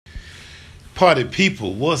Party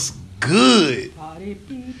people, what's good? Party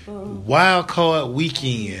people. Wildcard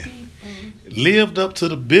Weekend. Lived up to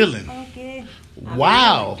the billing. Okay.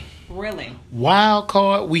 Wow. Really?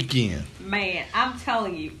 Wildcard Weekend. Man, I'm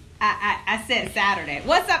telling you. I said Saturday.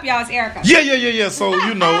 What's up, y'all? It's Erika. Yeah. So,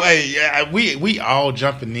 hey, we all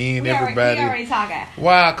jumping in, everybody. We already talking.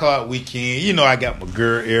 Wildcard Weekend. I got my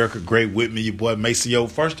girl, Erika Gray, with me, your boy, Maceo.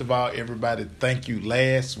 First of all, everybody, thank you.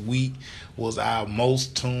 Last week was our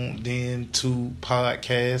most tuned in to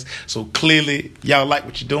podcast. So, clearly, y'all like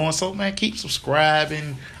what you're doing. So, man, keep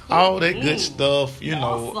subscribing. All that good stuff,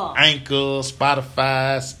 Awesome. Anchor,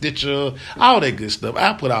 Spotify, Stitcher, all that good stuff.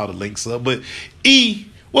 I'll put all the links up. But,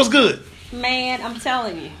 what's good? Man, I'm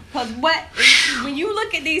telling you. Because when you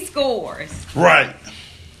look at these scores, right,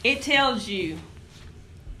 it tells you,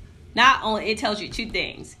 not only, it tells you two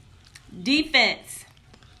things. Defense,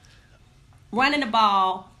 running the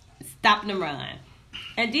ball, stopping the run.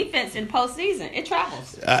 And defense in postseason, it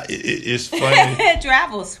travels. It's funny. It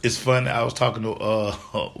travels. It's funny. I was talking to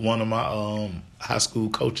one of my high school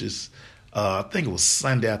coaches. I think it was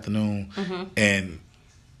Sunday afternoon, and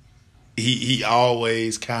he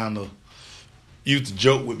always kind of used to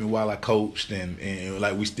joke with me while I coached, and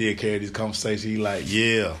like we still carry this conversation. He like,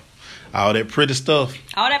 yeah, all that pretty stuff.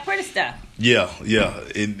 All that pretty stuff. Yeah.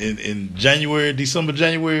 In December,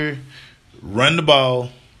 January, run the ball,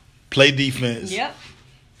 play defense. Yep.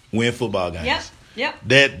 Win football games. Yep.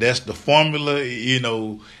 That's the formula.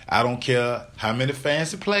 I don't care how many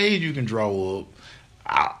fancy plays you can draw up.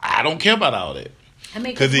 I don't care about all that.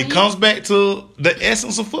 Because it comes back to the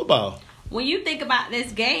essence of football. When you think about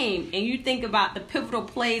this game and you think about the pivotal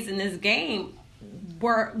plays in this game,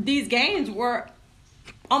 these games were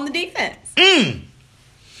on the defense.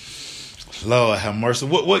 Lord have mercy.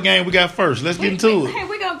 What game we got first? Let's get into it. Hey,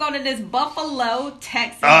 we're going to go to this Buffalo,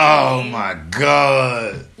 Texas game. Oh, my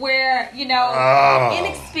God. Where,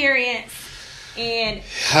 inexperienced. And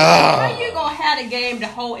how you going to have a game the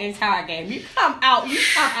whole entire game? You come out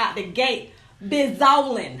the gate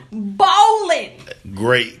bowling.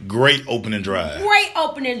 Great opening drive.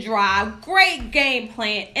 Great game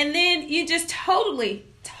plan. And then you just totally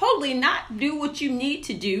not do what you need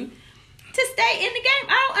to do to stay in the game.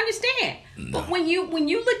 I don't understand. No. But when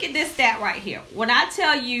you look at this stat right here, when I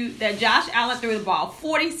tell you that Josh Allen threw the ball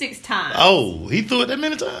 46 times. Oh, he threw it that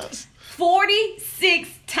many times? 46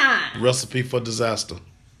 times. Recipe for disaster.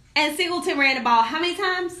 And Singleton ran the ball how many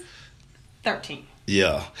times? 13.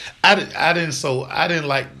 Yeah. I didn't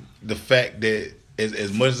like the fact that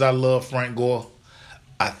as much as I love Frank Gore,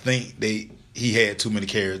 I think he had too many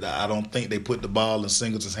carries. I don't think they put the ball in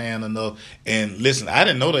Singleton's hand enough. And listen, I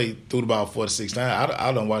didn't know they threw the ball 46 times.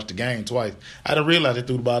 I done watched the game twice. I didn't realize they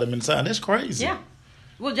threw the ball that many times. That's crazy. Yeah.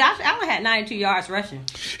 Well, Josh Allen had 92 yards rushing.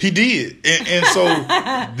 He did. And so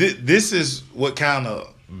this is what kind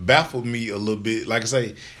of baffled me a little bit. Like I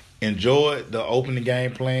say, enjoyed the opening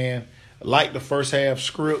game plan. Liked the first half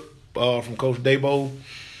script from Coach Dabo.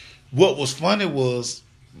 What was funny was,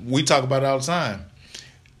 we talk about it all the time,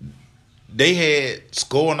 they had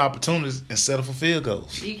scoring opportunities and settle for field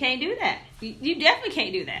goals. You can't do that. You definitely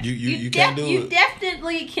can't do that. You can't do it. You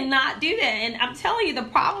definitely cannot do that. And I'm telling you, the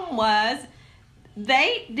problem was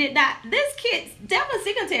they did not. This kid, Devin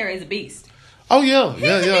Singletary, is a beast. Oh, yeah.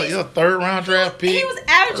 Third round draft pick. He was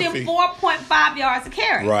averaging 4.5 yards a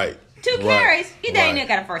carry. Right. 2 carries, he dang near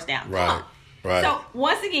got a first down. Right. So,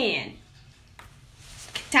 once again,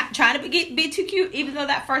 trying to be too cute, even though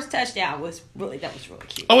that first touchdown was really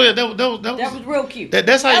cute. Oh yeah, that was real cute.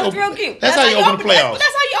 That's how you open. Real cute. That's how you open the playoffs.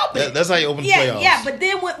 That's how you open it. That's how you open the playoffs. Yeah, but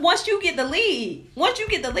then once you get the lead,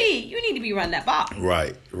 you need to be running that ball.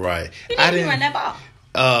 Right. You need to be running that ball.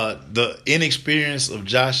 The inexperience of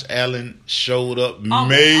Josh Allen showed up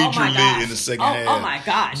majorly in the second half. Oh my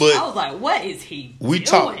gosh! But I was like, "What is he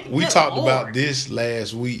doing?" We talked about this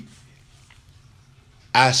last week.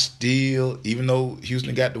 I still, even though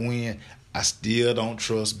Houston got the win, I still don't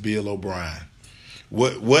trust Bill O'Brien.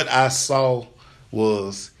 What I saw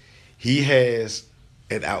was he has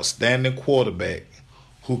an outstanding quarterback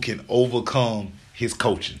who can overcome his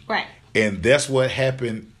coaching. Right. And that's what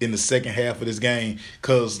happened in the second half of this game,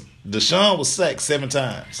 because Deshaun was sacked 7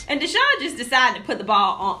 times. And Deshaun just decided to put the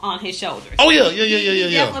ball on his shoulders. Oh, yeah.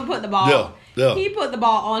 He definitely put the ball. Yeah. He put the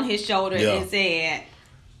ball on his shoulder and said,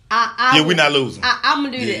 we're not losing. I'm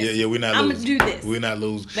going to do this. Yeah, we're not losing. I'm going to do this. We're not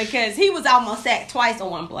losing. Because he was almost sacked twice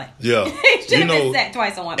on one play. Yeah. He should have been sacked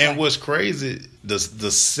twice on one play. And what's crazy, the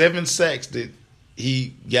 7 sacks that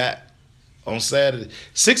he got on Saturday,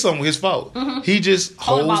 6 of them were his fault. Mm-hmm. He just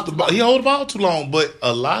holds the ball. He holds the ball too long. But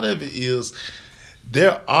a lot of it is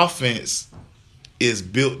their offense is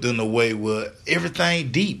built in a way where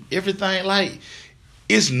everything deep, everything like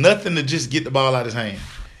it's nothing to just get the ball out of his hand.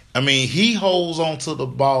 I mean, he holds on to the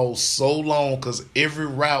ball so long because every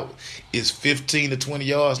route is 15 to 20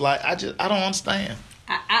 yards. Like I don't understand.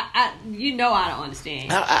 I don't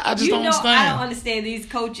understand. I just don't understand. I don't understand these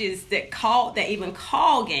coaches that even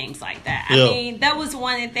call games like that. I mean, that was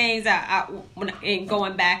one of the things in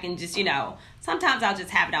going back and just sometimes I'll just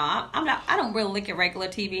have it on. I don't really look at regular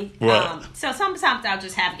TV. Right. So sometimes I'll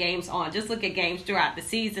just have games on. Just look at games throughout the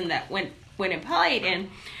season that went and played. And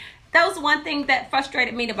that was one thing that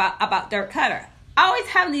frustrated me about Dirk Cutter. Always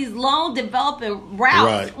having these long developing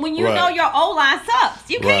routes when you know your O-line sucks.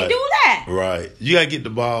 You can't do that. Right. You got to get the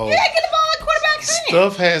ball. You got to get the ball in quarterback's hand.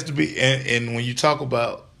 Stuff has to be, and when you talk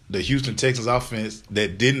about the Houston Texans offense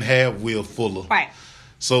that didn't have Will Fuller. Right.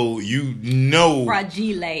 So you know.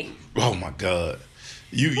 Fragile. Oh, my God.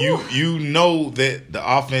 You know that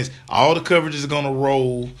the offense, all the coverages are going to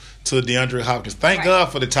roll to DeAndre Hopkins. Thank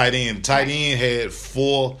God for the tight end. The tight end had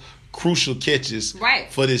 4 crucial catches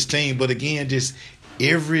for this team. But again, just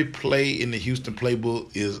every play in the Houston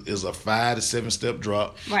playbook is a 5 to 7 step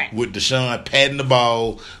drop with Deshaun patting the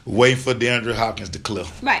ball, waiting for DeAndre Hopkins to clear.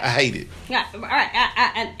 Right. I hate it. Yeah.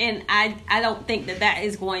 I don't think that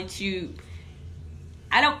is going to.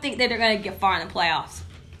 I don't think that they're going to get far in the playoffs.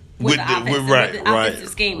 With the offensive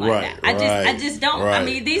scheme like that. I just don't. I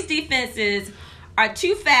mean, these defenses are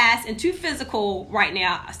too fast and too physical right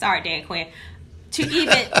now. Sorry, Dan Quinn. To even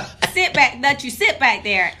let you sit back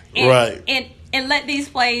there and let these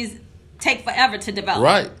plays take forever to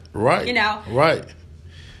develop. Right.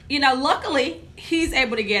 Luckily, he's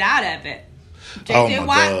able to get out of it. J.J.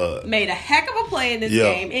 Watt made a heck of a play in this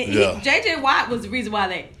game. J.J. Watt was the reason why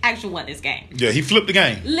they actually won this game. Yeah, he flipped the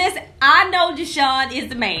game. Listen, I know Deshaun is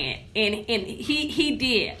the man, and he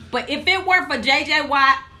did. But if it weren't for J.J.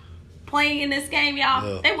 Watt playing in this game,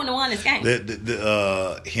 y'all, they wouldn't have won this game.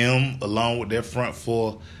 Him, along with their front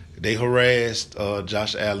 4, they harassed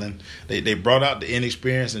Josh Allen. They brought out the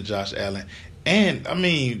inexperience in Josh Allen. And, I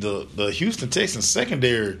mean, the Houston Texans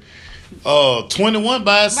secondary... 21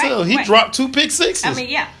 by itself. He dropped 2 pick sixes. I mean,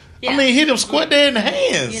 yeah. I mean, hit him square there in the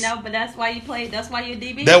hands. But that's why you play. That's why you're a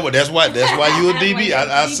DB. That's why you're a DB.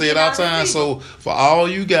 I say it all the time. So for all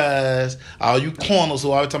you guys, all you corners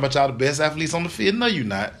who always talking about y'all the best athletes on the field, no, you're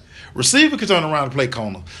not. Receiver can turn around and play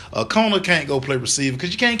corner. A corner can't go play receiver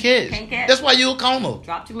because you can't catch. That's why you're a corner.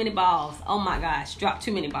 Drop too many balls. Oh my gosh, drop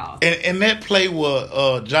too many balls. And that play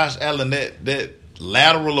with Josh Allen, that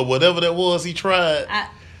lateral or whatever that was, he tried.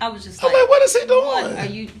 I was just like, what is he doing? What are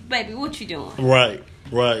you, baby? What you doing? Right.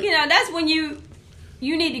 That's when you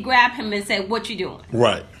need to grab him and say, "What you doing?"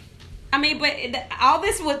 Right. I mean, but all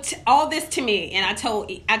this to me, and I told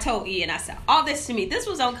Ian, I said, all this to me, this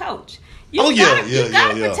was on coach. You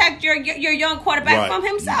gotta protect your young quarterback from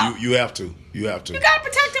himself. You have to. You gotta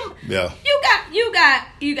protect him. Yeah. You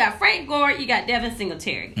got Frank Gore. You got Devin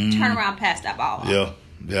Singletary. Turn around, pass that ball. Yeah.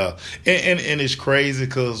 Yeah, and it's crazy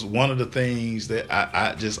because one of the things that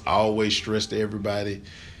I just always stress to everybody,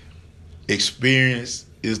 experience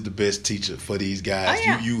is the best teacher for these guys. Oh,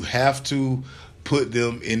 yeah. You have to put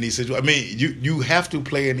them in these situations. I mean, you have to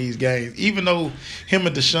play in these games, even though him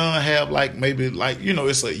and Deshaun have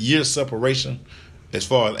it's a year separation as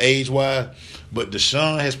far as age-wise, but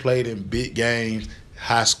Deshaun has played in big games,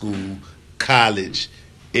 high school, college.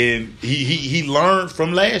 And he learned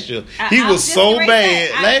from last year. He was so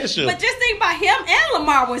bad last year. But just think about him and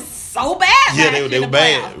Lamar was so bad. Yeah, they were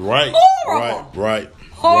bad. Right. Horrible. Right.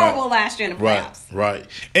 Horrible last year in the playoffs. Right.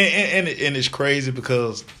 And it's crazy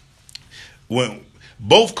because when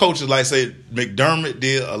both coaches, like say McDermott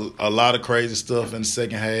did a lot of crazy stuff in the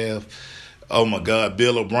second half. Oh my God,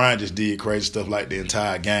 Bill O'Brien just did crazy stuff like the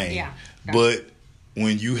entire game. Yeah. But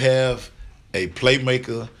when you have a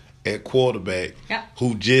playmaker at quarterback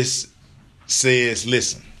who just says,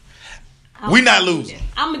 listen, we're not losing.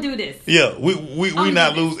 I'm going to do this. Yeah, we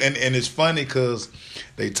not losing. And it's funny because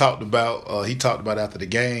he talked about after the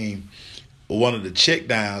game one of the check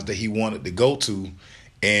downs that he wanted to go to,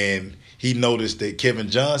 and he noticed that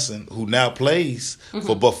Kevin Johnson, who now plays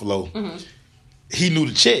for Buffalo, he knew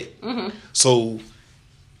the check. So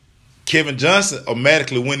Kevin Johnson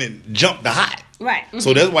automatically went and jumped the hot. Right.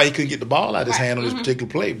 So that's why he couldn't get the ball out of his hand on this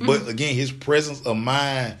particular play. But again, his presence of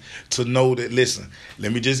mind to know that, listen,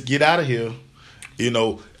 let me just get out of here,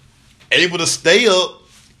 able to stay up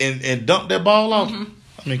and dump that ball off.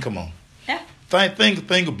 I mean, come on. Yeah.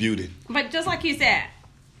 Think of beauty. But just like you said,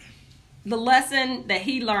 the lesson that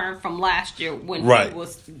he learned from last year when he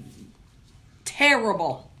was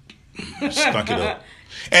terrible. Stunk it up.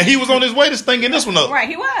 And he was on his way to stinking this one up. Right,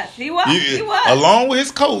 he was. Along with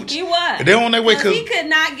his coach. He was. They're on their way. He could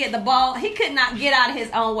not get the ball. He could not get out of his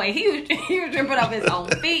own way. He was tripping up his own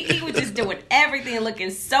feet. He was just doing everything,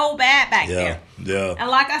 looking so bad back there. Yeah. And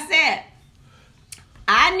like I said,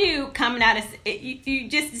 I knew coming out of you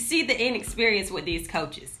just see the inexperience with these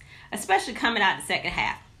coaches, especially coming out the second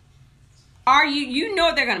half. You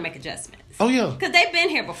know they're going to make adjustments. Oh yeah, because they've been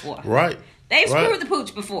here before. Right. They've screwed the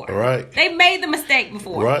pooch before. Right. They've made the mistake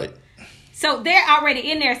before. Right. So they're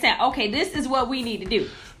already in there saying, okay, this is what we need to do.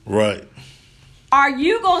 Right. Are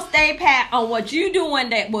you going to stay pat on what you doing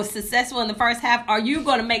that was successful in the first half? Are you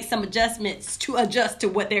going to make some adjustments to adjust to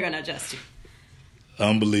what they're going to adjust to?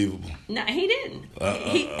 Unbelievable. No, he didn't.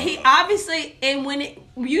 He obviously, and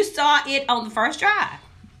you saw it on the first drive.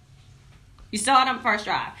 You saw it on the first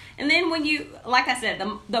drive. And then when like I said,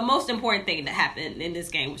 the most important thing that happened in this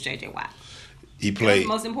game was J.J. Watt. He played. The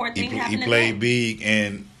most important thing happened. He played big,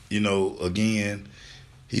 and again,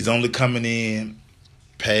 he's only coming in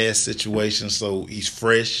past situations, so he's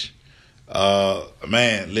fresh.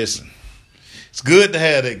 Man, listen, it's good to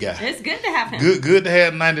have that guy. It's good to have him. Good to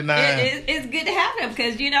have 99. It's good to have him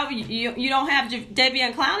because you don't have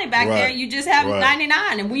Davion Clowney back there. You just have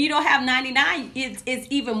 99, and when you don't have 99, it's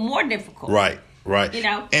even more difficult. Right.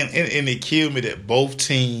 And it killed me that both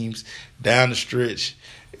teams down the stretch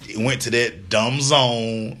went to that dumb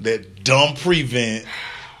zone, that dumb prevent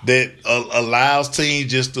that allows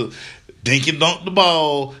teams just to dink and dunk the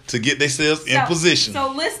ball to get themselves in position.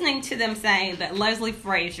 So listening to them saying that Leslie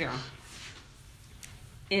Frazier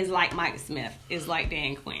is like Mike Smith, is like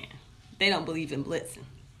Dan Quinn. They don't believe in blitzing.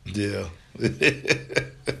 Yeah.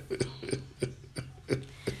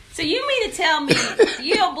 So you mean to tell me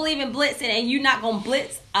you don't believe in blitzing and you're not going to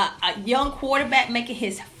blitz a young quarterback making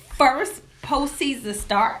his first postseason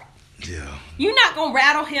start? Yeah. You're not going to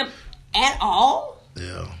rattle him at all?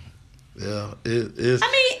 Yeah. It is.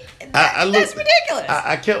 I mean, that's ridiculous.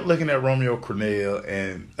 I kept looking at Romeo Crennel,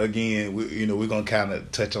 and again, we're going to kind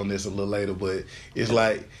of touch on this a little later, but it's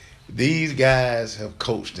like these guys have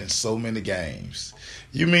coached in so many games.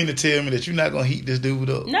 You mean to tell me that you're not going to heat this dude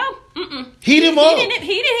up? No. Heat him up. He didn't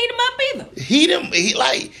heat him up either. Heat him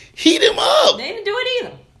up. They didn't do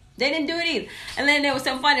it either. And then there was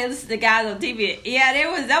some funny. Listen to the guys on TV. Yeah,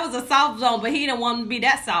 that was a soft zone, but he didn't want him to be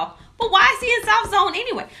that soft. But why is he in soft zone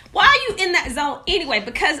anyway? Why are you in that zone anyway?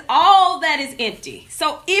 Because all that is empty.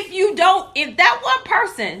 So if that one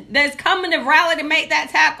person that's coming to rally to make that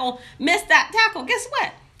tackle miss that tackle, guess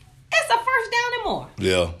what? It's a first down and more.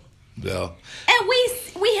 Yeah. And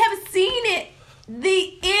we have seen it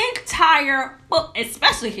the entire,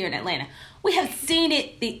 especially here in Atlanta, we have seen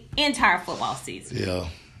it the entire football season.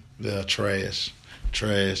 Yeah, trash.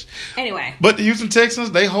 Anyway. But the Houston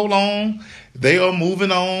Texans, they hold on. They are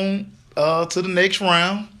moving on to the next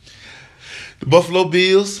round. The Buffalo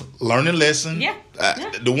Bills, learning lesson. Yeah.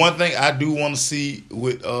 The one thing I do want to see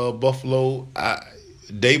with Buffalo,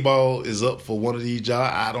 Dayball is up for one of these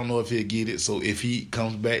jobs. I don't know if he'll get it. So if he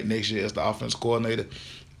comes back next year as the offense coordinator,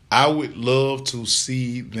 I would love to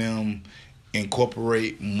see them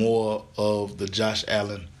incorporate more of the Josh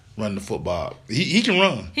Allen run the football. He can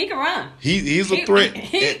run. He can run. He's a threat.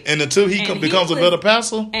 And until he becomes a better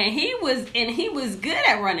passer. And he was good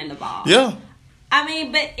at running the ball. Yeah. I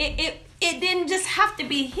mean, but it didn't just have to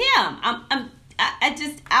be him.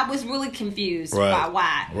 I was really confused by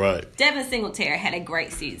why. Right. Devin Singletary had a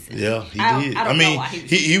great season. Yeah, he did. I mean, know why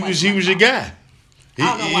he was your guy. He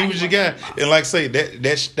was your guy. And like I say,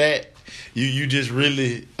 that stat, you just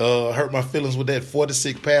really hurt my feelings with that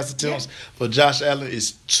 46 pass attempts for Josh Allen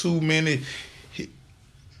is too many.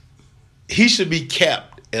 He should be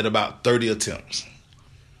capped at about 30 attempts.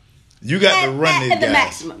 You got to run these guys. The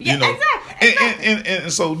maximum. Yeah, exactly.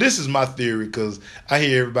 And so this is my theory because I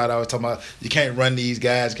hear everybody always talking about you can't run these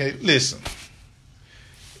guys. Listen.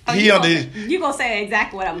 You're going to say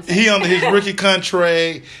exactly what I'm saying. He under his rookie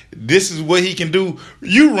contract. This is what he can do.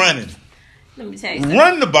 You running. Let me tell you something.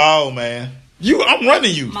 Run the ball, man. I'm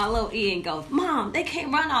running you. My little Ian goes, Mom, they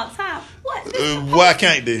can't run all the time. What? Why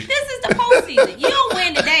can't they? This is the postseason. You don't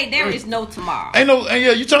win today, there is no tomorrow.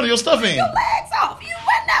 You turning your stuff in. Your legs off. You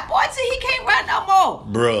run that boy till he can't run no more.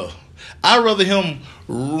 Bruh. I'd rather him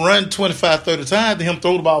run 25, 30 times than him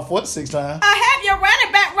throw the ball 46 times. I have your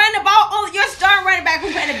running back run the ball. Your starting running back who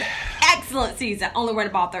had an excellent season only run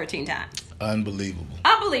the ball 13 times. Unbelievable.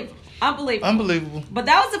 But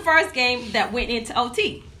that was the first game that went into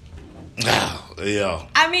OT. Yeah.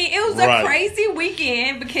 I mean, it was a crazy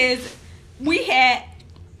weekend because we had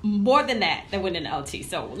more than that went into OT.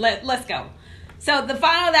 So let's go. So the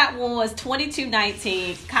final of that one was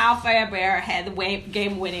 22-19. Kyle Fairbairn had the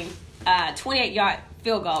game-winning 28-yard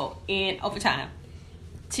field goal in overtime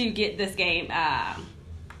to get this game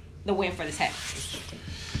the win for the Texans.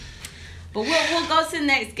 But we'll go to the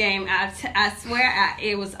next game. I swear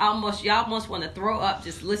it was almost, you almost want to throw up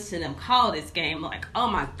just listening to them call this game. Like, oh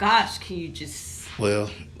my gosh, can you just Well,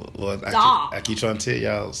 stop? I keep trying to tell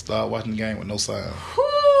y'all, start watching the game with no sound.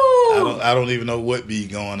 Whew. I don't even know what be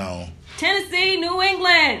going on. Tennessee, New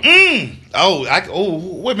England. Wait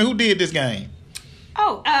a minute, who did this game?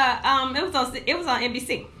 It was on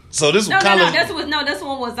NBC. So this was This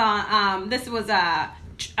one was on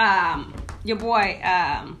your boy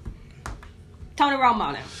Tony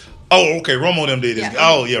Romo. Oh, okay. Romo them did this. Yeah.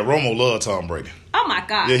 Oh yeah, Romo loves Tom Brady. Oh my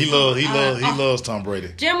God. Yeah, he loves Tom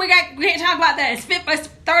Brady. Jim, we can't talk about that.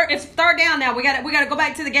 It's third down now. We got to go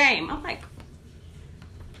back to the game. I'm like,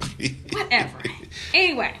 whatever.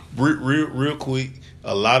 Anyway, real quick,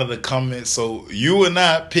 a lot of the comments. So you and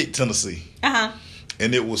I picked Tennessee.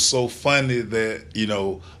 And it was so funny that,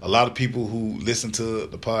 a lot of people who listen to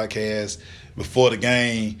the podcast before the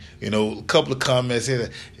game, a couple of comments here,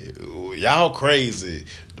 y'all crazy.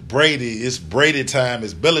 It's Brady time,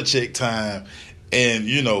 it's Belichick time. And,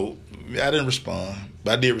 I didn't respond,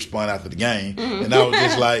 but I did respond after the game. Mm-hmm. And I was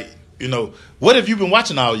just like, what have you been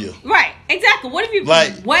watching all year? Right, exactly. What have you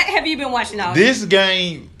been watching all year? This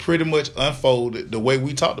game pretty much unfolded the way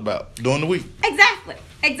we talked about during the week. Exactly.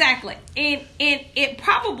 And it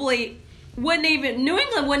probably New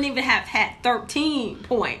England wouldn't even have had 13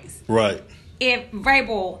 points. Right. If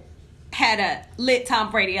Vrabel had lit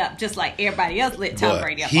Tom Brady up just like everybody else lit Tom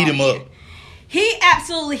Brady up. Heat him up. He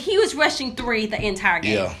was rushing 3 the entire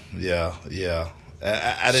game. Yeah.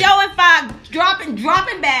 I didn't, showing 5,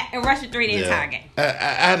 dropping back and rushing 3 the entire game.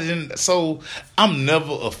 I didn't. So I'm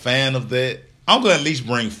never a fan of that. I'm going to at least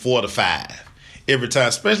bring 4 to 5 every time,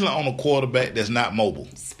 especially on a quarterback that's not mobile.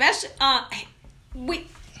 I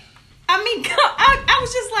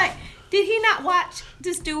was just like, did he not watch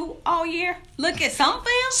this dude all year? Look at some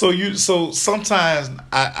film. So sometimes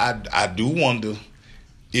I do wonder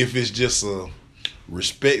if it's just a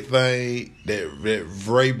respect thing that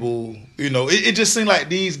Vrabel, it just seems like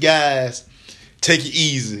these guys take it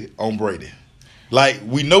easy on Brady. Like,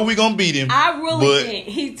 we know we're gonna beat him. I really think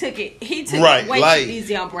he took it way too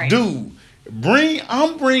easy on Brady. Dude,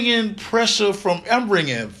 I'm bringing pressure I'm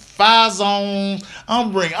bringing 5 zones.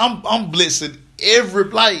 I'm blitzing every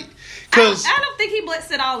cause I don't think he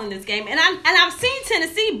blitzed at all in this game, and I've seen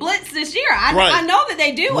Tennessee blitz this year. I know that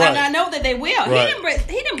they do, and I know that they will. Right.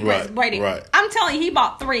 He didn't blitz Brady. Right. I'm telling you, he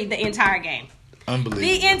bought 3 the entire game. Unbelievable.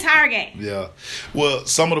 The entire game. Yeah. Well,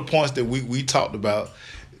 some of the points that we talked about,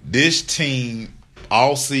 this team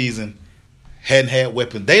all season hadn't had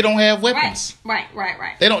weapons. They don't have weapons. Right.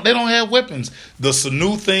 They don't have weapons. The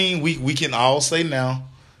Sanu thing we can all say now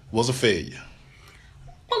was a failure.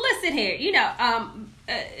 Well, listen here.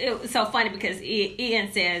 It was so funny because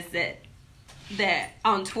Ian says that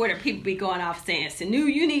on Twitter people be going off saying,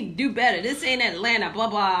 Sanu, you need to do better. This ain't Atlanta, blah,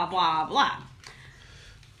 blah, blah, blah.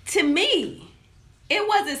 To me, it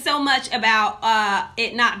wasn't so much about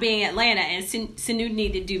it not being Atlanta and Sanu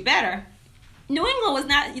need to do better. New England was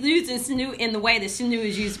not using Sanu in the way that Sanu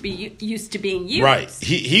is used to being used. Right.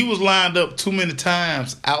 He was lined up too many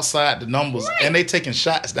times outside the numbers, and they taking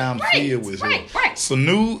shots down the field with him. Right.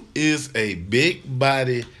 Sanu is a big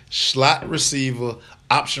body slot receiver,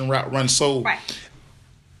 option route run. So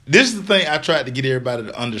this is the thing I tried to get everybody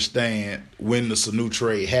to understand when the Sanu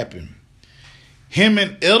trade happened. Him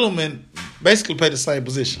and Edelman basically play the same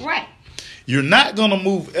position. Right. You're not going to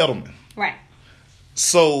move Edelman. Right.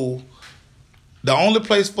 So the only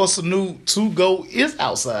place for Sanu to go is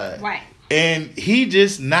outside. Right. And he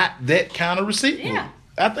just not that kind of receiver. Yeah.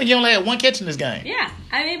 I think he only had 1 catch in this game. Yeah.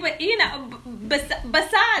 I mean, but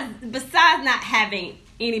besides not having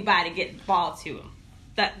anybody get the ball to him,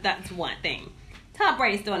 that's one thing. Tom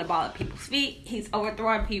Brady's throwing the ball at people's feet. He's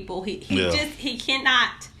overthrowing people. He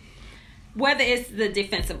cannot, whether it's the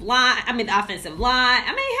offensive line. I mean, I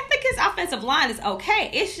think his offensive line is okay.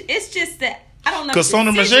 It's just that I don't know. Because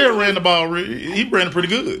Sony Michel ran the ball. He ran it pretty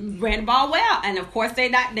good. Ran the ball well, and of course they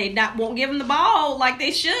won't give him the ball like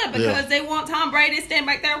they should because they want Tom Brady to stand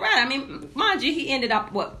back there and run. I mean, mind you, he ended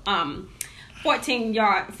up with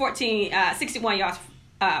 61 yards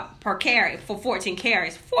per carry for 14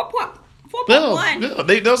 carries, 4.1.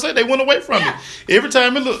 They'll say they went away from it. Every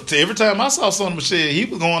time I saw Sonny Michel, he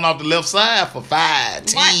was going off the left side for 5,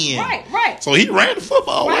 10. Right. So he ran the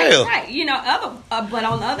football well. Right. But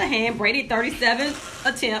on the other hand, Brady 37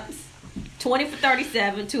 attempts, 20 for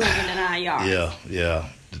 37, 209 yards. Yeah.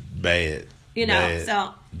 Bad.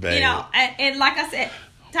 Bad. And like I said,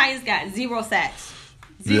 Titans got 0 sacks.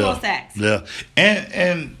 0 sacks. Yeah.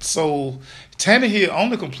 And so Tannehill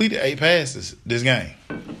only completed 8 passes this game.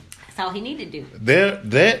 That's all he needed to do.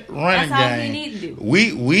 That running That's all game. he needed to do.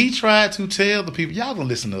 We tried to tell the people, y'all gonna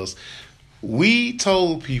listen to us. We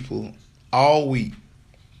told people all week,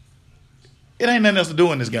 it ain't nothing else to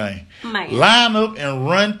do in this game. Man. Line up and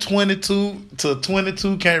run 22 to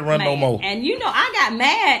 22. Can't run no more. And I got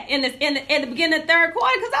mad in the beginning of the third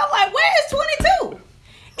quarter because I was like, "Where is 22?"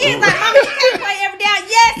 He's like, "Mommy, he can't play every down."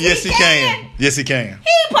 Yes, he can. Yes, he can.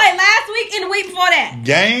 He played last week and the week before that.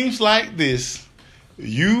 Games like this,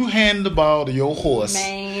 you hand the ball to your horse,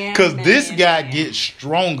 because this guy gets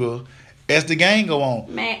stronger as the game go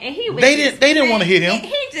on. Man, and they didn't want to hit him.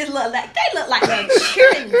 He just looked like little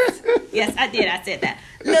children. Yes, I did. I said that.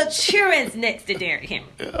 Little children's next to Derrick Henry.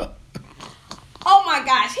 Yeah. Oh my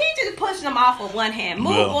gosh, he just pushing them off with one hand.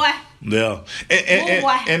 Move, boy. Yeah.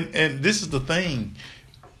 And this is the thing.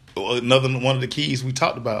 Another one of the keys we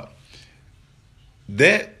talked about.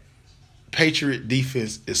 That Patriot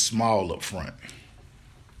defense is small up front.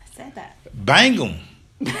 I said that. Bang them.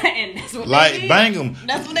 And that's what they did. Bang them.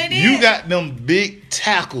 That's what they did. You got them big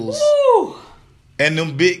tackles. Woo. And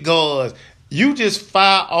them big guards. You just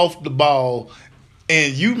fire off the ball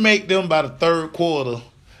and you make them by the third quarter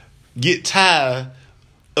get tired.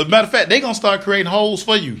 As a matter of fact, they're going to start creating holes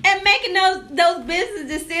for you. And making those business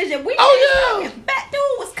decisions. That dude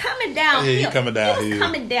was coming downhill. Yeah, he coming downhill. He was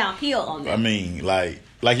coming downhill on that. I mean, like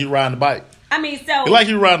you riding the bike. I mean, so like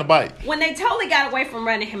you riding the bike. When they totally got away from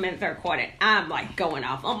running him in the third quarter, I'm like going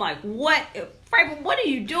off. I'm like, what? Fraber, what are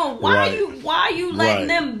you doing? Why are you letting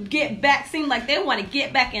them get back? Seem like they want to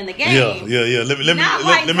get back in the game. Yeah. Let me let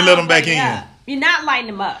them back in. You're not lighting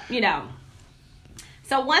them up,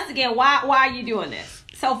 So once again, why are you doing this?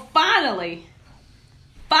 So finally,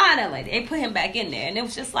 they put him back in there, and it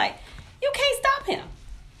was just like, you can't stop him.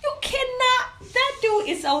 You cannot. That dude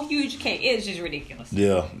is so huge. It's just ridiculous.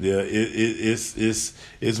 Yeah.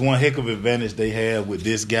 It's one heck of an advantage they have with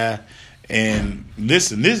this guy. And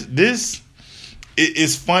listen, this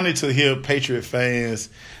it's funny to hear Patriot fans,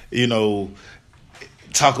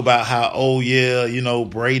 talk about how,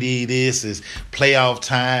 Brady, this is playoff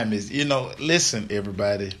time is, listen,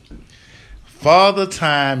 everybody. Father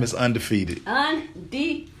Time is undefeated.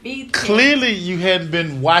 Undefeated. Clearly, you hadn't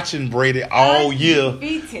been watching Brady all year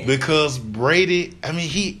because Brady. I mean,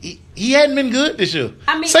 he hadn't been good this year.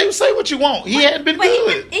 I mean, say what you want. He hadn't been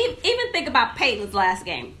good. Even think about Peyton's last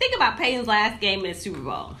game. Think about Peyton's last game in the Super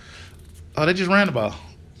Bowl. Oh, they just ran the ball.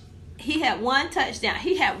 He had one touchdown.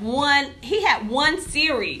 He had one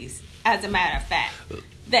series, as a matter of fact.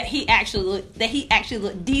 That he actually looked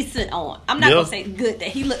decent on. I'm not gonna say good. That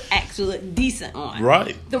he actually looked decent on.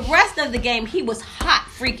 Right. The rest of the game, he was hot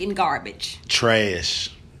freaking garbage. Trash.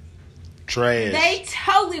 They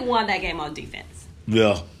totally won that game on defense.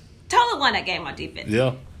 Yeah. Totally won that game on defense.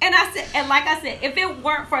 Yeah. And like I said, if it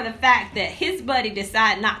weren't for the fact that his buddy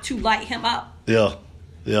decided not to light him up. Yeah.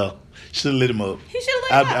 Should have lit him up. He should have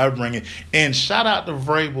lit him up. I'd bring it. And shout out to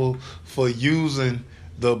Vrabel for using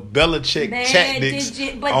the Belichick tactics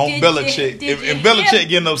on Belichick. And Belichick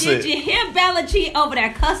getting upset. Did you hear Belichick over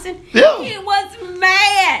there cussing? Yeah. He was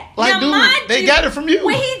mad. Like, now, dude, they got it from you.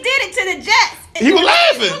 When he did it to the Jets. He was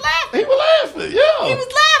laughing. Yeah. He was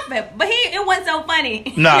laughing. But it wasn't so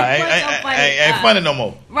funny. Nah, ain't funny no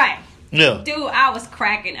more. Right. Yeah. Dude, I was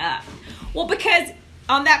cracking up. Well, because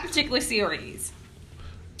on that particular series,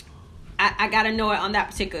 I got annoyed on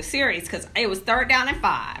that particular series because it was 3rd down and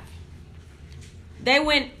 5. They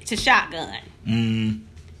went to shotgun.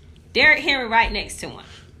 Derrick Henry right next to him.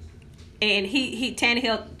 And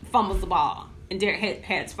Tannehill fumbles the ball. And Derrick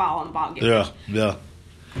Henry's following the ball. Yeah.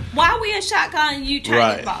 Why are we in shotgun and you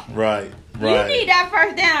turn the ball? Right. You need that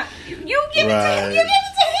first down. You give it to him. You give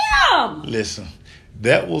it to him. Listen,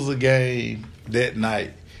 that was a game that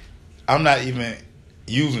night. I'm not even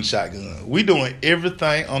using shotgun. We doing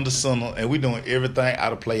everything on the center, and we doing everything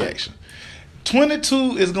out of play action.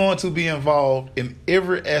 22 is going to be involved in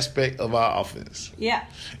every aspect of our offense. Yeah.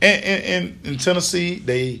 And in Tennessee,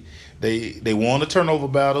 they won the turnover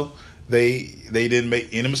battle. They didn't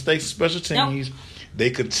make any mistakes in special teams. Nope. They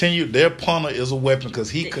continued. Their punter is a weapon because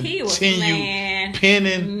he continued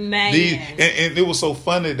pinning these. And it was so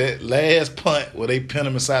funny that last punt where they pinned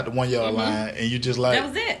him inside the 1 yard line, and you just like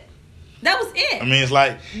that was it. I mean, it's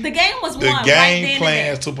like the game was won. The game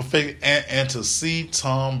plans to perfect, and to see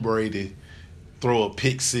Tom Brady throw a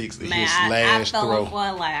pick six in his last throw. I fell off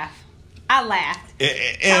one laugh. I laughed.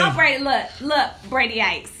 Tom Brady, look, Brady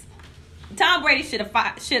Yikes. Tom Brady should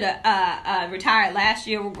have retired last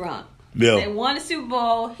year with Gronk. Yeah. They won the Super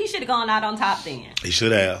Bowl. He should have gone out on top then. He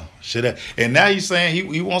should have. And now he's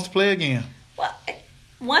saying he wants to play again. Well,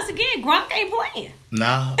 Once again, Gronk ain't playing.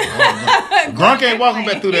 Nah. Gronk ain't walking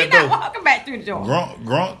back through that door. He's not walking back through the door.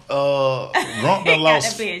 Gronk done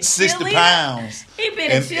lost 60 pounds. He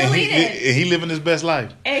been a cheerleader. He living his best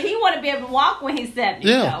life. And he want to be able to walk when he's 70.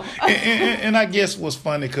 Yeah. So. and I guess what's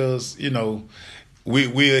funny because, you know,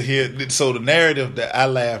 we're here. So the narrative that I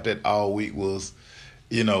laughed at all week was,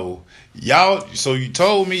 you know, y'all. So you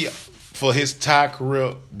told me for his entire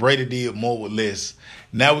career, Brady did more with less.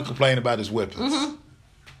 Now we complain about his weapons. Mm-hmm.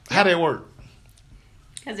 How that work?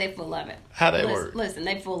 Because they full of it. How that work? Listen,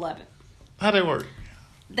 they full of it. How that work?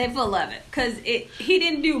 They full of it. Because he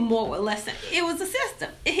didn't do more with less. It was a system.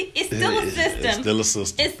 It's still a system. It's still a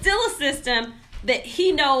system. It's still a system that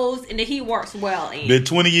he knows and that he works well in. Been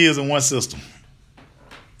 20 years in one system.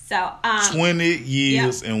 So 20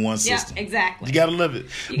 years in one system. Yeah, exactly. You gotta love it.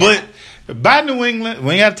 But by New England,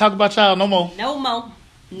 we ain't gotta talk about y'all no more. No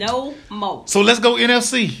more. So let's go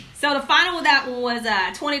NFC. So the final of that one was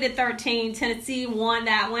 20-13. Tennessee won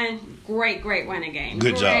that one. Great running game.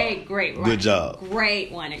 Good job. Great running. Good job.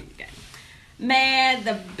 Great running game. Man,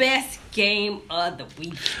 the best game of the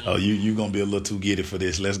weekend. Oh, you gonna be a little too giddy for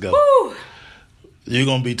this. Let's go. Woo! You're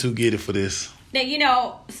gonna be too giddy for this. Now, you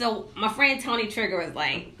know, so my friend Tony Trigger was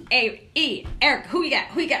like, hey, Eric, who you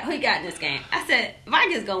got in this game? I said,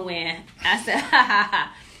 Vikings gonna win. I said,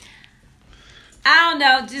 I don't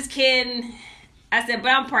know, just kidding. I said, but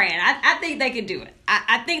I'm praying. I think they can do it.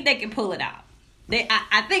 I think they can pull it out.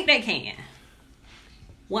 I think they can.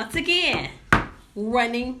 Once again,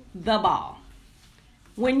 running the ball.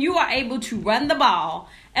 When you are able to run the ball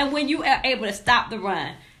and when you are able to stop the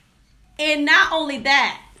run. And not only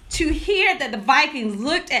that, to hear that the Vikings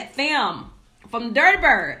looked at film from Dirty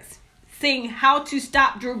Birds, seeing how to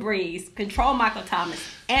stop Drew Brees, control Michael Thomas,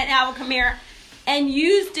 and Alvin Kamara, and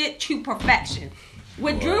used it to perfection.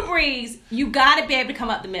 With Drew Brees, you got to be able to come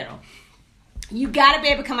up the middle. You got to be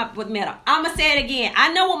able to come up with middle. I'm going to say it again.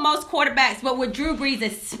 I know with most quarterbacks, but with Drew Brees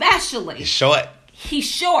especially. He's short. He's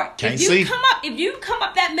short. Can't if see. If you come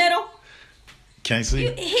up that middle. Can't see.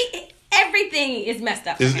 Everything is messed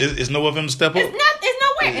up. It's nowhere for him to step up. It's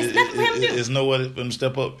nowhere. It's nothing for him to do. It's nowhere for him to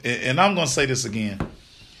step up. And I'm going to say this again.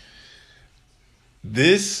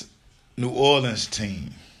 This New Orleans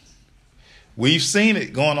team, we've seen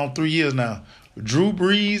it going on 3 years now. Drew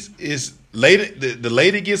Brees is later. The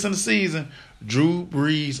later it gets in the season, Drew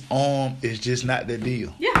Brees' arm is just not that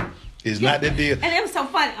deal. Yeah, it's not that deal. And it was so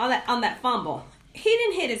funny on that fumble. He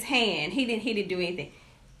didn't hit his hand. He didn't do anything.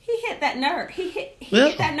 He hit that nerve. He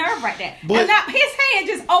hit that nerve right there. But, and now his hand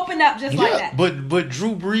just opened up just like that. But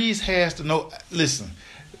Drew Brees has to know. Listen,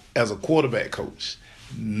 as a quarterback coach,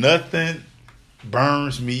 nothing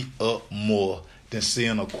burns me up more than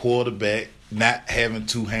seeing a quarterback not having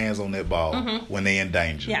two hands on that ball when they're in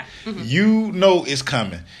danger. Yeah. Mm-hmm. You know it's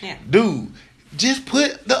coming. Yeah. Dude, just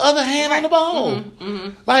put the other hand on the ball. Mm-hmm. Mm-hmm.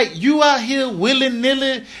 Like, you out here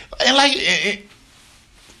willy-nilly. And like,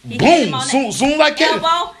 boom. Soon like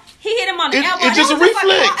elbow. He hit him on the elbow. It's just a reflex.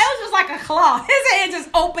 It was just like a claw. His hand just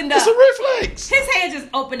opened up. It's a reflex. His hand just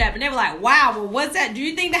opened up. And they were like, wow, well, what's that? Do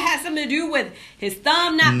you think that has something to do with his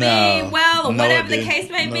thumb not being well or whatever the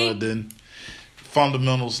case may be? No, it didn't.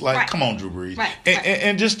 Fundamentals, like, come on, Drew Brees. Right.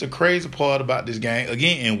 And just the crazy part about this game,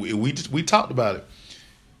 again, and we talked about it.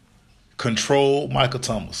 Control Michael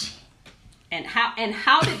Thomas. And how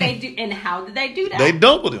did they do that? They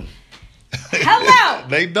doubled him. Hello.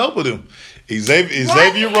 They doubled him.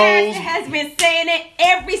 Xavier Rose has been saying it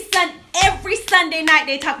every Sunday night.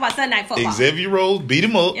 They talk about Sunday Night Football. Xavier Rose beat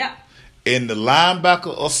him up. Yep. And the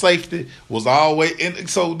linebacker or safety was always. And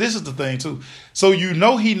so this is the thing too. So you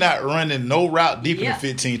know he not running no route deeper than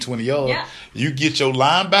 15, 20 yards. Yeah. You get your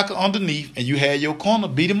linebacker underneath, and you had your corner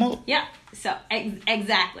beat him up. Yeah. So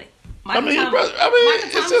exactly. Michael Thomas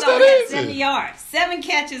it's just that easy. 70 yards. 7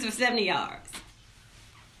 catches for 70 yards.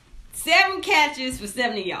 7 catches for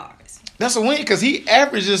 70 yards. That's a win because he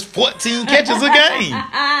averages 14 catches a game.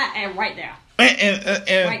 And right there.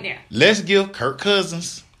 And right there. Let's give Kirk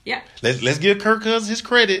Cousins. Yeah. Let's give Kirk Cousins his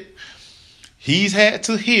credit. He's had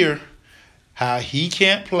to hear how he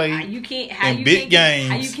can't play in big games.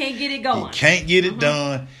 How you can't get it going. He can't get it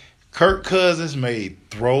done. Kirk Cousins made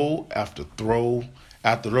throw after throw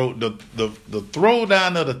after throw. The throw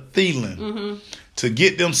down of the Thielen to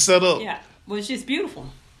get them set up. Yeah, was just beautiful.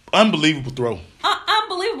 Unbelievable throw.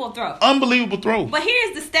 Unbelievable throw. Unbelievable throw. But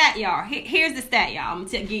here's the stat, y'all. Here's the stat, y'all. I'm going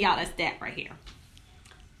to give y'all a stat right here.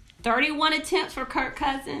 31 attempts for Kirk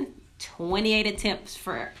Cousins, 28 attempps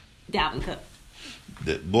for Dalvin Cook.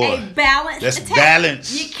 Boy, a balanced that's attack.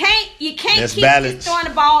 balance. You can't that's keep balance. throwing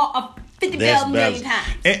the ball 50 million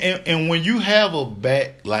times. And when you have a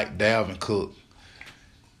back like Dalvin Cook,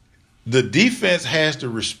 the defense has to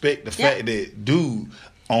respect the fact that, dude,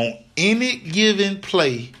 on any given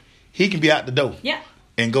play, he can be out the door. Yeah.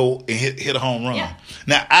 And go and hit a home run. Yeah.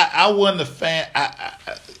 Now, I wasn't a fan.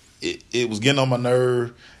 It was getting on my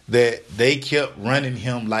nerve that they kept running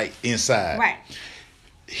him like inside. Right.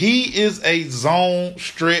 He is a zone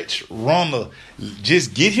stretch runner.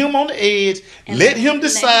 Just get him on the edge. And let him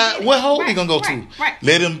decide what hole he's gonna go to. Right.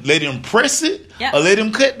 Let him press it or let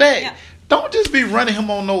him cut back. Yep. Don't just be running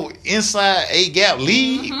him on no inside A gap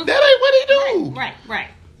lead. That ain't what he do.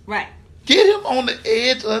 Right. Get him on the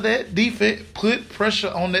edge of that defense. Put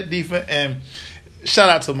pressure on that defense. And shout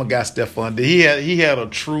out to my guy Stephon. He had a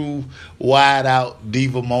true wide out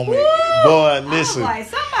diva moment. Woo! Boy, listen. I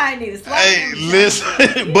was like, somebody needs to slap Hey, him.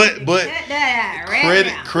 listen. but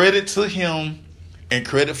Credit. credit to him and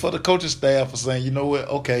credit for the coaching staff for saying, you know what?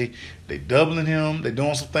 Okay, they doubling him. They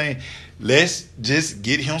doing some things. Let's just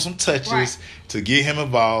get him some touches to get him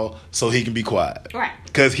involved so he can be quiet. Right.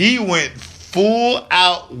 Because he went full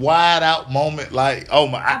out, wide out moment, like, oh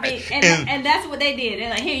my! And that's what they did. They're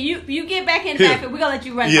like, here, you get back in the backfield. We're gonna let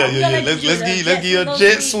you run. Yeah. Let's give you a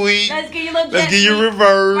jet sweep. Let's give you a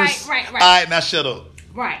reverse. Right. All right, now shut up.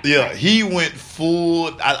 Right. Yeah, he went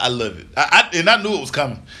full. I love it. I knew it was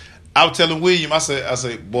coming. I was telling William, I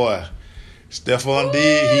said, boy, Stephon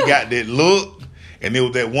did. He got that look, and it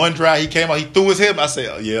was that one drive. He came out. He threw his head. I said,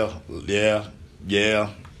 oh, yeah.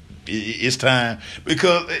 It's time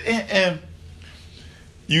because and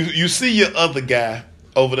you see your other guy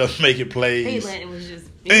over there making plays. It was just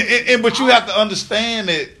but you have to understand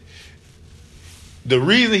that the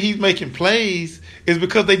reason he's making plays is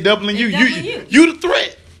because they doubling you. You the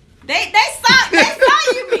threat. They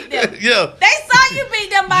saw you beat them. Yeah. They saw you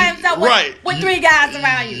beat them by himself with 3 guys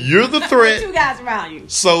around you. You're the threat. 2 guys around you.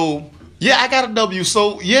 So yeah, I got a W.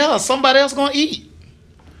 So yeah, somebody else gonna eat.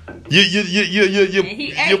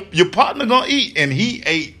 Your partner gonna eat, and he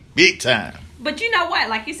ate big time. But you know what?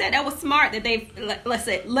 Like you said, that was smart that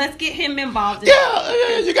let's get him involved.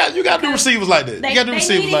 Yeah, you got to do receivers like that. You got to do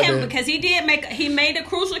receivers like that because he made a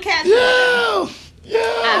crucial catch.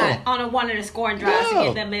 Yeah. On one of the scoring drives to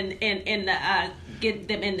get them in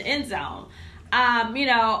the end zone.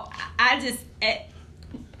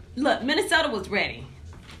 Look, Minnesota was ready.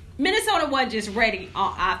 Minnesota wasn't just ready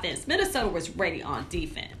on offense. Minnesota was ready on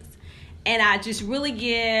defense. And I just really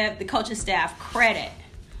give the coaching staff credit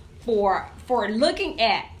for looking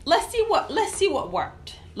at let's see what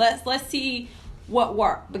worked. Let's see what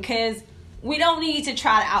worked, because we don't need to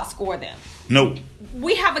try to outscore them. No.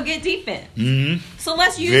 We have a good defense. Mm-hmm. So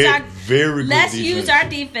let's use use our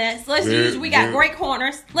defense. We got great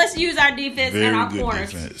corners. Let's use our defense and our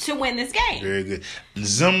corners to win this game. Very good.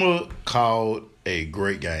 Zimmer called a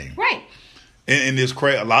great game. Right. And it's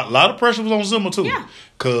crazy. A lot of pressure was on Zimmer too. Yeah.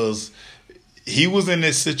 Because he was in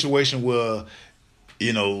this situation where,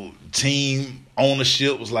 team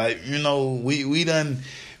ownership was like,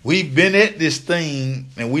 we've been at this thing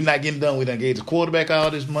and we're not getting done. We done gave the quarterback all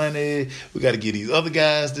this money. We got to give these other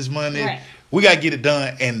guys this money. Right. We got to get it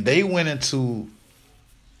done. And they went into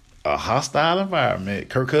a hostile environment.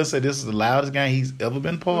 Kirk Cousins said this is the loudest game he's ever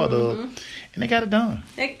been part of. And they got it done.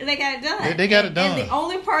 They got it done. They got it done. And the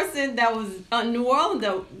only person that was on New Orleans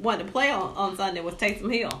that wanted to play on Sunday was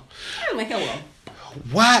Taysom Hill.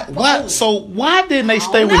 Why? So why didn't they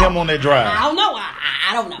stay with him on that drive? I don't know.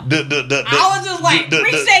 I don't know. I was just like,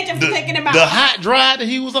 appreciate you for taking him out. The hot drive that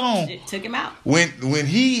he was on. It took him out. When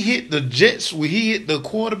he hit the Jets, when he hit the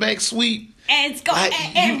quarterback sweep. And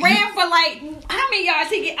ran for how many yards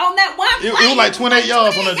he get on that one play? It was like 28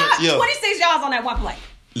 yards on that. Yeah. 26 yards on that one play.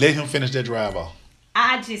 Let him finish that drive off.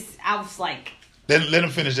 I was like, let him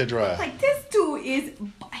finish that drive. Like, this dude he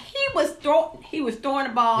was throwing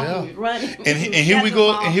the ball, he was running. And here we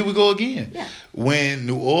go again. Yeah. When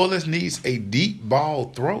New Orleans needs a deep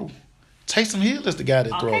ball throw, Taysom Hill is the guy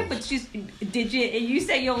that throws. Okay, but you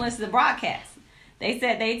said you don't listen to the broadcast. They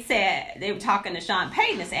said they were talking to Sean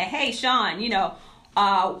Payton and said, "Hey, Sean,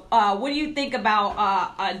 what do you think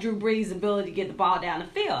about Drew Brees' ability to get the ball down the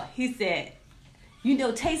field?" He said,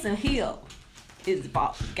 Taysom Hill is the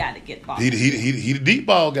guy to get the ball. He the deep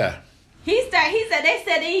ball guy. They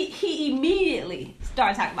said he immediately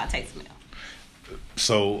started talking about Taysom Hill.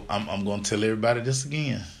 So I'm going to tell everybody this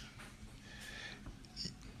again.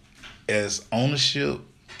 As ownership,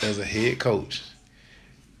 as a head coach,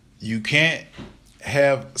 you can't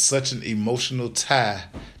have such an emotional tie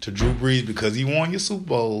to Drew Brees because he won your Super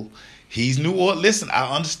Bowl. He's New Orleans. Listen,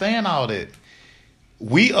 I understand all that.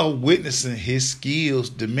 We are witnessing his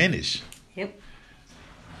skills diminish. Yep.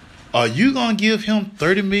 Are you going to give him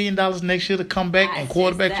 $30 million next year to come back and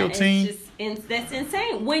quarterback your team? That's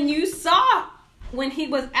insane. When you saw when he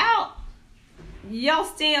was out, y'all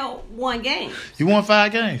still won games. You won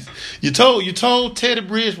 5 games. You told Teddy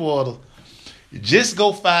Bridgewater, just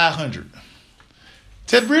go 500.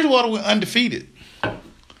 Teddy Bridgewater went undefeated.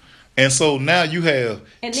 And so now you have...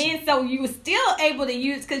 And then so you were still able to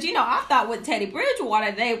use... Because, I thought with Teddy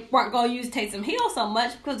Bridgewater, they weren't going to use Taysom Hill so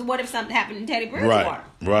much. Because what if something happened to Teddy Bridgewater?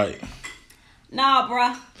 Right. Nah,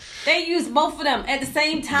 bruh. They used both of them at the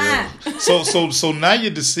same time. Yeah. So now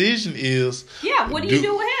your decision is... Yeah, what do you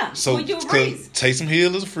do with him? So what do you do with Breeze? Taysom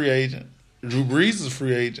Hill is a free agent. Drew Brees is a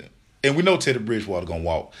free agent. And we know Teddy Bridgewater going to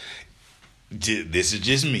walk. This is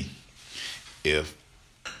just me. If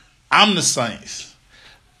I'm the Saints...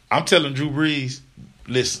 I'm telling Drew Brees,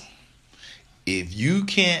 listen, if you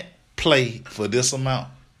can't play for this amount,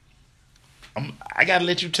 I got to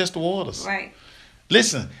let you test the waters. Right.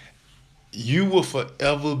 Listen, you will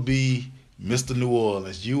forever be Mr. New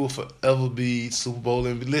Orleans. You will forever be Super Bowl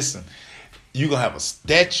MVP. Listen, you're going to have a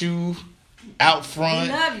statue out front.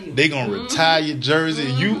 We love you. They're going to retire your jersey.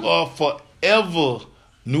 Mm-hmm. You are forever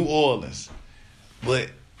New Orleans. But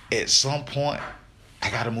at some point, I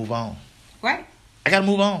got to move on. Right. I got to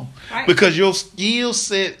move on. Right. Because your skill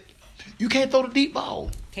set, you can't throw the deep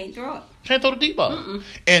ball. Can't throw it. Can't throw the deep ball. Mm-mm.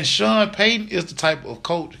 And Sean Payton is the type of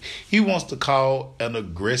coach, he wants to call an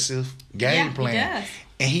aggressive game plan. He does.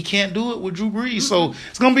 And he can't do it with Drew Brees. Mm-mm. So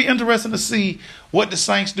it's going to be interesting to see what the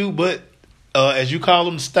Saints do. But as you call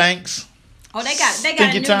them, the Stanks. Oh, they got a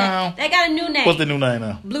new name. They got a new name. What's the new name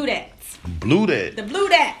now? Blue Dats. Blue Dat. The Blue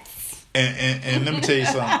Dats. And let me tell you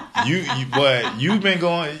something. You've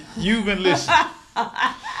been listening.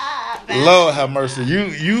 Lord have mercy.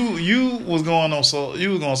 You was going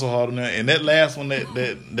so hard on that, and that last one,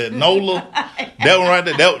 that Nola, that one right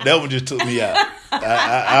there, that one just took me out.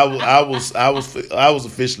 I was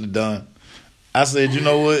officially done. I said, you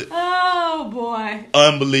know what? Oh boy,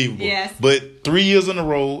 unbelievable. Yes. But 3 years in a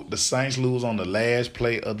row, the Saints lose on the last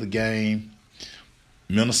play of the game.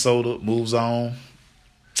 Minnesota moves on.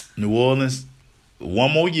 New Orleans,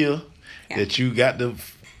 one more year that you got to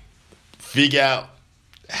figure out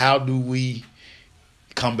how do we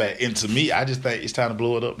come back. And to me, I just think it's time to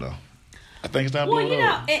blow it up now. I think it's time to blow it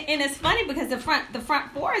up. And it's funny because the front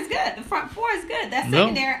four is good. The front four is good. That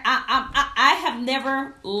secondary, I have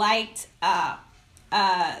never liked the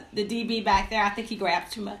DB back there. I think he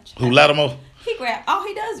grabs too much. Who, Lattimore? He grabbed. Oh,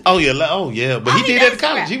 he does. Oh yeah. But he did that in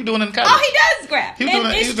college. Grab. He was doing it in college. Oh, he does grab. He was doing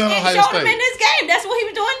it on Ohio showed State. him in this game. That's what he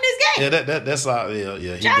was doing in this game. Yeah, that's all.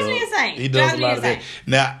 Yeah. He drives me insane. He does a lot of that.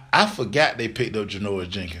 Now I forgot they picked up Janoris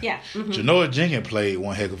Jenkins. Yeah. Mm-hmm. Janoris Jenkins played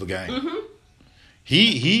one heck of a game. Mm-hmm.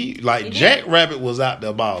 He Jack Rabbit was out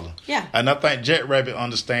there balling. Yeah. And I think Jack Rabbit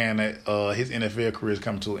understand that his NFL career is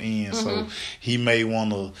coming to an end, so he may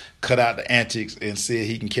want to cut out the antics and see if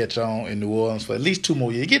he can catch on in New Orleans for at least 2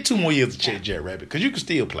 more years. Get 2 more years to check Jack Rabbit because you can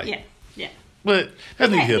still play. Yeah. But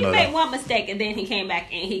that's neither here nor there. He made one mistake and then he came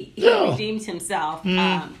back and he redeemed himself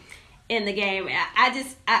in the game.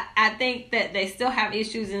 I think that they still have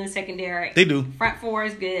issues in the secondary. They do. Front four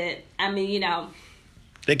is good. I mean,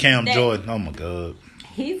 They Cam Jordan. Oh my God.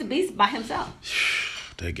 He's a beast by himself.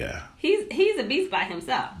 That guy. He's a beast by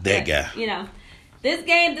himself. That guy. This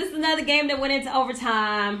is another game that went into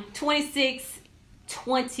overtime.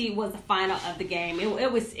 26-20 was the final of the game.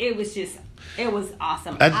 It was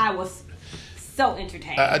awesome. I was so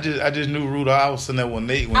entertained. I just knew Rudolph. I was sitting there when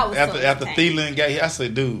after Thielen got here. I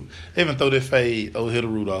said, dude, they even throw that fade over here to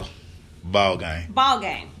Rudolph. Ball game.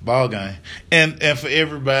 And for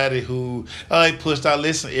everybody who they pushed out,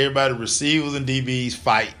 listen, everybody, receivers and DBs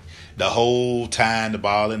fight the whole time the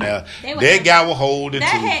ball in there. That guy will hold it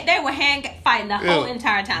too. They were hand fighting the whole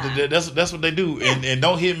entire time. That's what they do. Yeah. And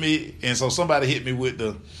don't hit me. And so somebody hit me with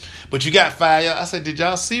but you got 5 yards. I said, did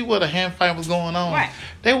y'all see where the hand fight was going on? Right.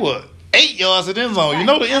 They were 8 yards in the end zone.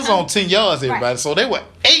 Right. The end zone 10 yards, everybody. Right. So they were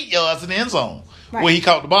 8 yards in the end zone. Right. Where he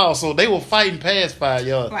caught the ball, so they were fighting past 5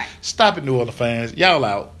 yards. Right. Stop it, New Orleans fans. Y'all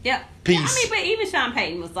out. Yep. Peace. But even Sean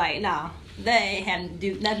Payton was like, no, they ain't had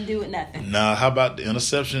nothing to do with nothing. Nah, how about the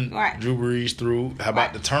interception Drew Brees threw? How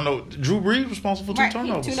about the turnover? Drew Brees was responsible for 2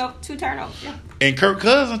 turnovers. Two turnovers, yeah. And Kirk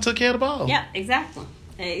Cousins took care of the ball. Yeah, exactly.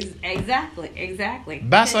 Exactly.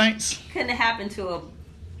 Bye, Saints. Couldn't have happened to a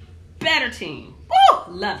better team. Woo!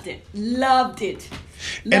 Loved it. And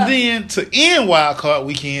then to end Wildcard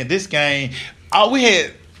Weekend, this game... we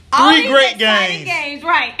had 3 great games.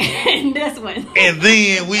 Right. And this one. And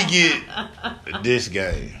then we get this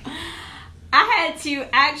game. I had to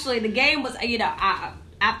actually, the game was,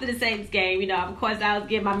 after the Saints game, of course I was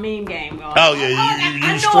getting my meme game on. Oh,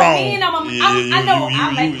 yeah, you strong. I know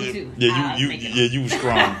I'm making too. You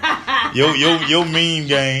strong. Your meme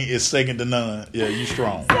game is second to none. Yeah, you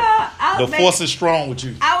strong. So The force is strong with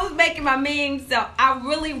you. I was making my memes, so I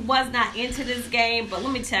really was not into this game. But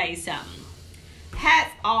let me tell you something.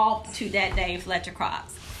 Hats off to that day, Fletcher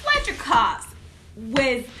Cox. Fletcher Cox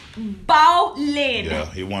was balling. Yeah,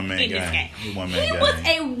 he one-man in game. this game. He one-man He game. was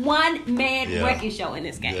a one-man wrecking show in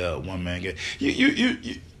this game. Yeah, one-man game.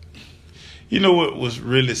 You know what was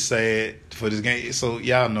really sad for this game? So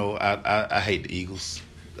y'all know I hate the Eagles.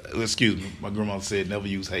 Excuse me, my grandmother said never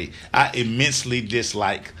use hate. I immensely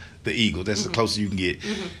dislike the Eagles. That's the closest you can get.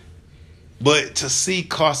 But to see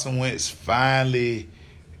Carson Wentz finally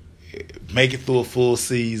make it through a full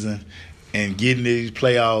season and get in these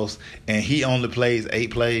playoffs, and he only plays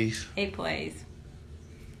 8 plays. 8 plays.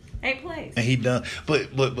 8 plays. And he done.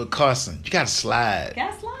 But Carson, you got to slide.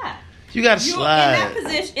 Gotta slide. You got to slide. In that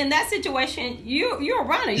position, in that situation, you're a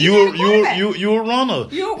runner. You're a runner.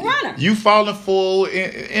 You're a runner. You falling forward,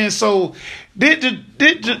 and so did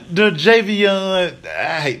the Javion.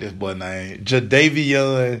 I hate this boy name,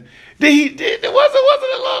 Jadavion. Wasn't it a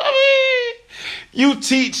lot? I mean, you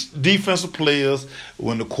teach defensive players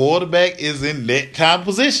when the quarterback is in that kind of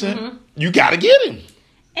position, you got to get him.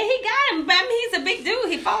 And he got him. But I mean, he's a big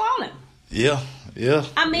dude. He fell on him. Yeah.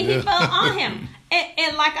 I mean, he fell on him.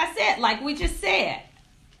 And like I said, like we just said,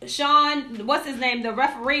 Sean, what's his name? The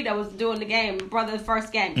referee that was doing the game, brother's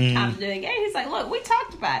first game, time to do the game. He's like, look, we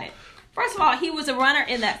talked about it. First of all, he was a runner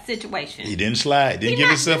in that situation. He didn't slide. Didn't give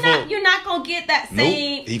himself up. You're not gonna get that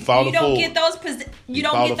same. Nope. He followed forward. You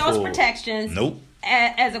don't get those protections. Nope.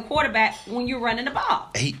 As a quarterback when you're running the ball.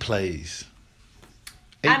 8 plays.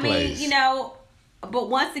 I mean, you know, but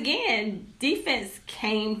once again, defense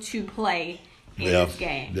came to play in this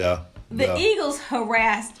game. Yeah. The Eagles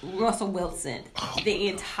harassed Russell Wilson the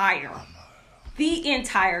entire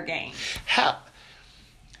game.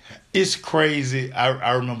 It's crazy.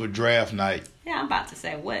 I remember draft night. Yeah, I'm about to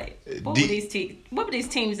say, what were these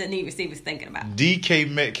teams that need receivers thinking about?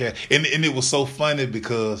 DK Metcalf. And it was so funny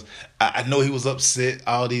because I know he was upset.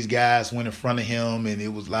 All these guys went in front of him, and it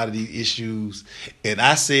was a lot of these issues. And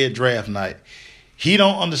I said draft night. He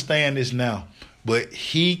don't understand this now. But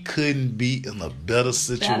he couldn't be in a better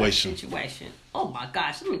situation. Oh, my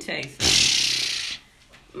gosh. Let me tell you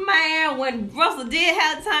something. Man, when Russell did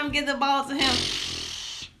have time to get the ball to him,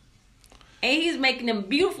 and he's making them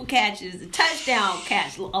beautiful catches, the touchdown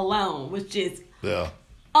catch alone was just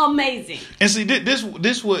amazing. And see, this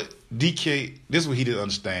what DK, this what he didn't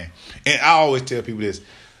understand. And I always tell people this.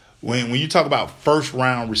 When you talk about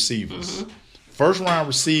first-round receivers, first-round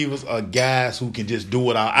receivers are guys who can just do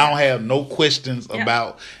it all. I don't have no questions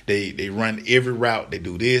about they run every route. They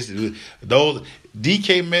do this. They do those.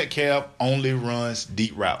 DK Metcalf only runs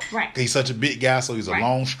deep routes. Right. He's such a big guy, so he's a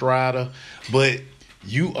long strider. But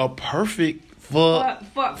you are perfect for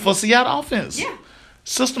Seattle offense. Yeah.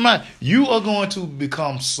 Systematic. You are going to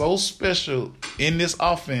become so special in this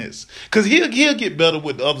offense because he'll get better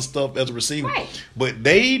with the other stuff as a receiver. Right. But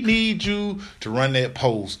they need you to run that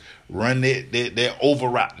post, run that over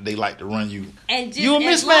route that they like to run you. And just you a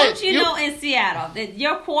as mismatch. long as you know in Seattle that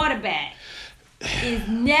your quarterback is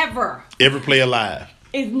never every play alive.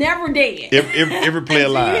 Is never dead. Every play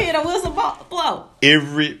alive. You hear the whistle blow.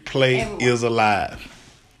 Every play is alive.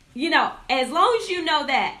 You know, as long as you know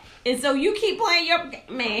that. And so you keep playing your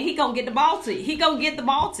man, he gonna get the ball to you. He gonna get the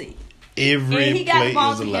ball to you. Every play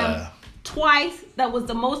is alive. Twice. That was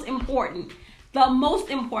the most important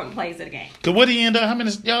plays of the game. Cause what he end up? How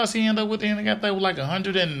many yards he end up with? He got that with like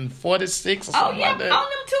 146 or something like that. On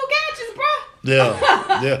them 2 catches, bro.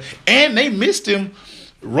 Yeah. And they missed him.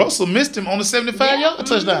 Russell missed him on the 75-yard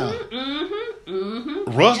touchdown.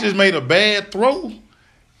 Russ just made a bad throw.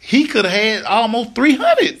 He could have had almost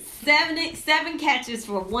 300. 7 catches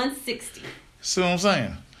for 160. See what I'm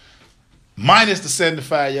saying? Minus the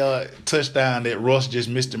 75-yard touchdown that Russ just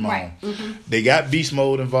missed him on. They got beast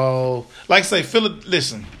mode involved. Like I say,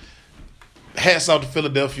 listen, hats off to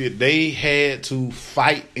Philadelphia. They had to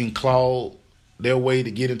fight and claw their way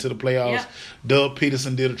to get into the playoffs. Yep. Doug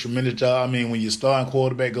Peterson did a tremendous job. I mean, when your starting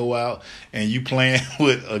quarterback go out and you playing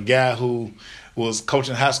with a guy who was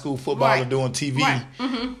coaching high school football and doing TV,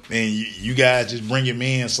 and you guys just bring him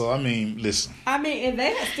in. So, I mean, listen. I mean, and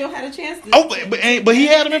they still had a chance to. But he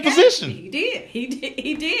had him in position.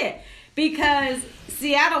 He did. Because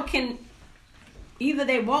Seattle can, either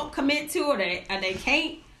they won't commit to it or they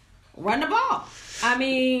can't run the ball. I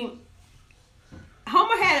mean,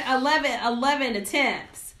 Homer had 11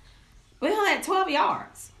 attempts. We only had 12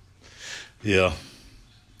 yards. Yeah.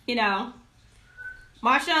 You know,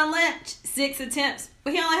 Marshawn Lynch, 6 attempts,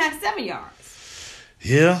 but he only had 7 yards.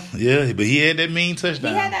 Yeah, but he had that mean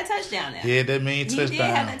touchdown. He had that touchdown there. He had that mean touchdown. He did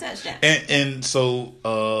have that touchdown. And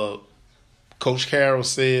so Coach Carroll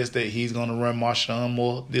says that he's going to run Marshawn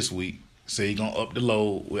more this week. So he's going to up the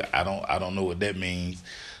load. Well, I don't know what that means.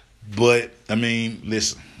 But, I mean,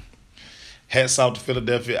 listen. Hats off to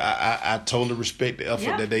Philadelphia. I totally respect the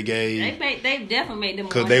effort that they gave. They definitely made them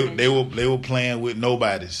because they were playing with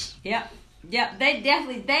nobodies. Yep. They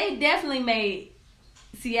definitely made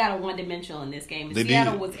Seattle one dimensional in this game. And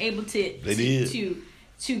Seattle was able to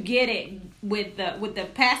get it with the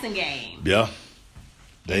passing game. Yeah.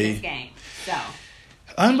 In this game. So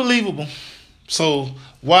unbelievable. So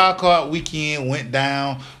Wildcard Weekend went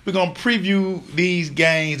down. We're gonna preview these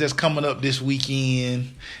games that's coming up this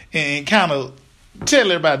weekend and kind of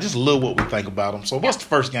tell everybody just a little what we think about them. So what's the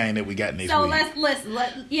first game that we got next week? So let's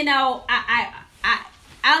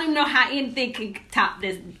I don't even know how anything can top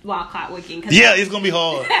this Wildcard Weekend. Yeah, it's gonna be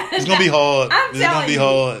hard. It's gonna be hard.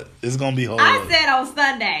 It's gonna be hard. I said on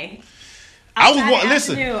Sunday. I'm glad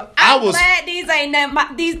these ain't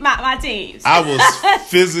my teams.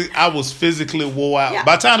 I was physically wore out. Yeah.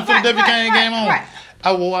 By the time the Philadelphia game on,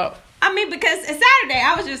 I wore out. I mean, because Saturday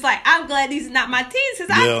I was just like, I'm glad these are not my teams, because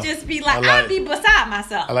I'd just be like, I'd be beside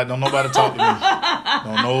myself. Don't nobody talk to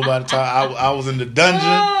me. Don't nobody talk. I was in the dungeon.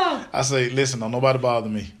 I say, listen, don't nobody bother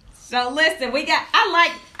me. So listen,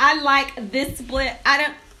 I like this split. I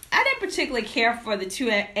didn't particularly care for the two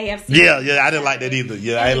AFC. Yeah, I didn't like that either.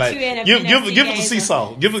 Yeah, I like. Give it the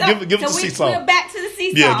seesaw. Give it the seesaw. We're back to the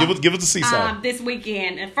seesaw. Yeah, give it the seesaw. This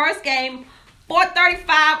weekend, and first game,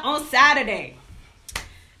 4:35 on Saturday.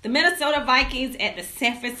 The Minnesota Vikings at the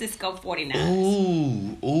San Francisco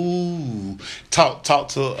 49ers. Ooh. Talk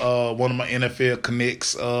to one of my NFL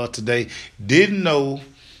connects today. Didn't know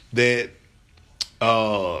that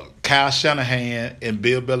Kyle Shanahan and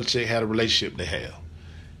Bill Belichick had a relationship they have.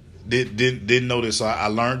 Didn't know this. So I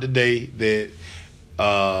learned today that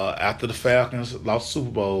after the Falcons lost the Super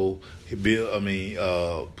Bowl,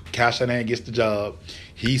 Kyle Shanahan gets the job.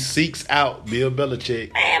 He seeks out Bill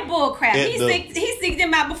Belichick. Man, bullcrap. He seeked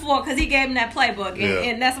him out before because he gave him that playbook,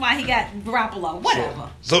 and that's why he got Garoppolo. Whatever.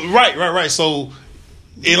 So right. So,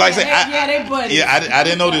 and like I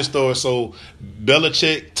didn't know this story. So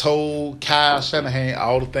Belichick told Kyle Shanahan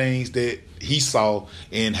all the things that he saw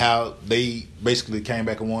and how they basically came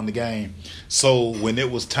back and won the game. So when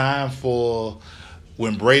it was time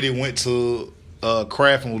when Brady went to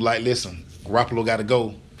Kraft and was like, listen, Garoppolo got to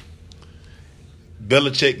go,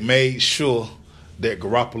 Belichick made sure that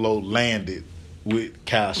Garoppolo landed with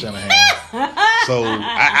Kyle Shanahan. So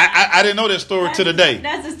I didn't know that story to today.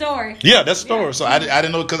 That's the story. Yeah, that's the story. Yeah. So I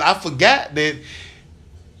didn't know, because I forgot that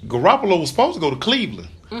Garoppolo was supposed to go to Cleveland,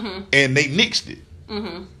 and they nixed it.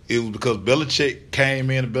 Mm-hmm. It was because Belichick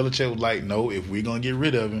came in, and Belichick was like, no, if we're going to get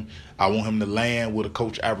rid of him, I want him to land with a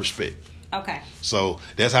coach I respect. Okay. So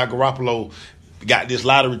that's how Garoppolo got this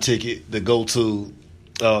lottery ticket to go to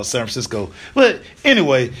San Francisco. But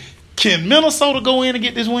anyway, can Minnesota go in and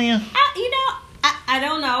get this win? I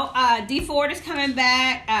don't know. D Ford is coming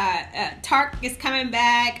back. Tark is coming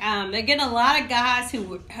back. They're getting a lot of guys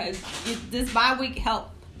who this bye week helped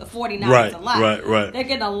the 49ers a lot. Right. They're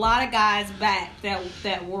getting a lot of guys back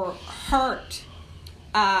that were hurt.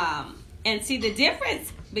 And see, the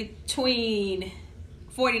difference between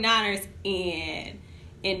 49ers and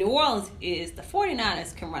New Orleans is the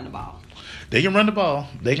 49ers can run the ball. They can run the ball.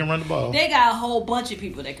 They got a whole bunch of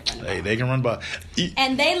people that can run the ball. They can run the ball.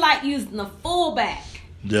 And they like using the fullback.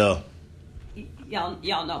 Yeah.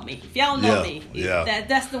 Y'all know me. If y'all know me,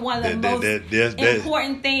 that's the one of the most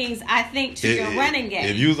important things, I think, to your running game.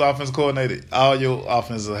 If you was offensive coordinator, all your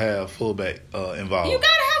offenses will have fullback involved. You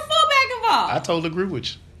gotta have fullback involved. I totally agree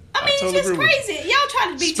with you. I mean, it's just crazy. Y'all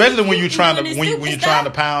trying to be especially when you're trying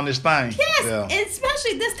to pound this thing. Yes, and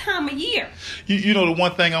especially this time of year. You know the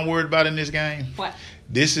one thing I'm worried about in this game? What?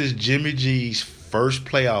 This is Jimmy G's first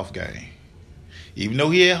playoff game. Even though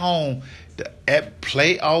he at home,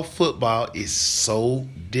 playoff football is so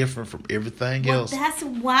different from everything else. That's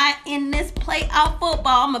why in this playoff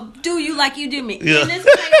football, I'm going to do you like you do me. Yeah. In this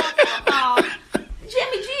playoff football,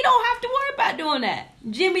 Jimmy G don't have to worry about doing that.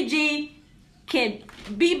 Jimmy G can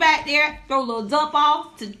be back there, throw a little dump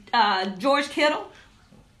off to George Kittle.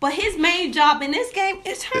 But his main job in this game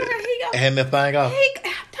is turn hand the thing off. He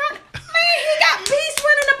got beasts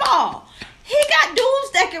running the ball. He got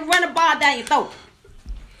dudes that can run the ball down your throat.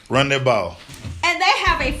 Run that ball. And they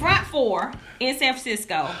have a front four in San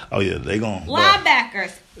Francisco. Oh, yeah, they going.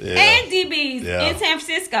 Linebackers and DBs in San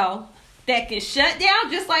Francisco that can shut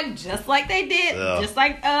down just like they did. Yeah. Just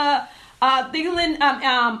like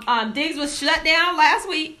Diggs was shut down last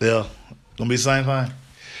week. Yeah. Gonna be the same thing.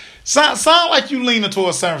 Sound like you leaning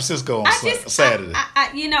towards San Francisco on Saturday.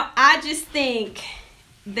 I just think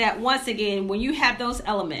that once again, when you have those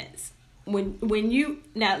elements,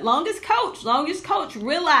 longest coach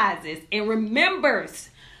realizes and remembers,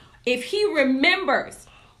 if he remembers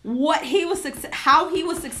what he was, how he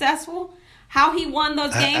was successful, how he won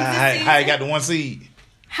those games this season, how he got the 1 seed,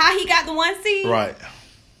 right?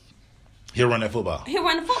 He'll run that football.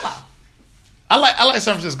 I like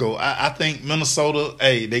San Francisco. I think Minnesota,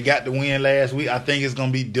 they got the win last week. I think it's going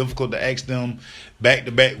to be difficult to ask them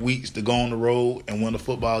back-to-back weeks to go on the road and win a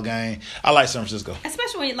football game. I like San Francisco.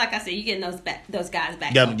 Especially when, like I said, you're getting those guys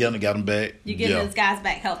back. Got them back. You're getting those guys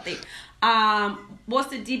back healthy.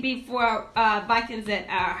 What's the DB for Vikings that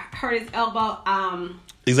hurt his elbow?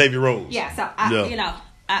 Xavier Rose. Yeah, so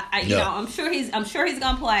I'm sure he's going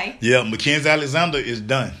to play. Yeah, Mackenzie Alexander is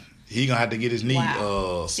done. He gonna have to get his knee.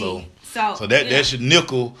 Wow. So that's your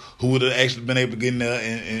nickel who would have actually been able to get in there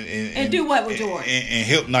and do what with Jordan and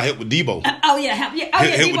help with Debo. Help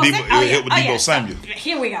with Debo Samuel.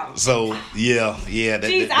 Here we go. So that's gonna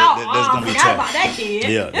be tough. About that kid.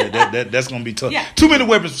 Yeah, that's gonna be tough. Yeah. Too many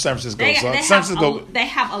weapons for San Francisco. They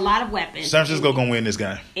have a lot of weapons. San Francisco gonna win this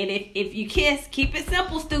game. And if you kiss, keep it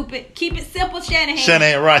simple, stupid. Keep it simple, Shanahan.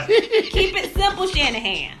 Shanahan, right? Keep it simple,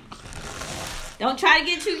 Shanahan. Don't try to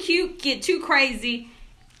get too cute, get too crazy.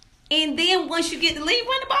 And then once you get the lead,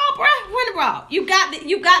 run the ball, bro. Run the ball. You got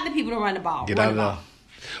the people to run the ball. Get out of there.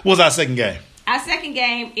 What's our second game? Our second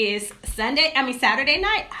game is Saturday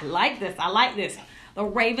night. I like this. The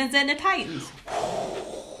Ravens and the Titans.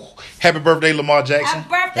 Happy birthday, Lamar Jackson. Happy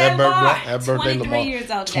birthday, Happy birthday, Lamar.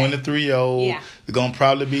 23-year-old. Yeah. It's going to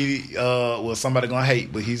probably be, somebody going to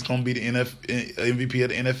hate, but he's going to be the MVP of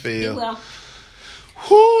the NFL. He will.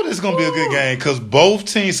 Whew, this is going to be a good game because both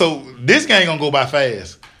teams, so this game going to go by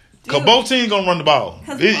fast. Because both teams going to run the ball.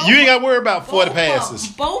 You ain't got to worry about 40 passes.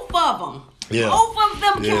 Both of them. Yeah. Both of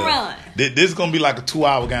them can run. This is going to be like a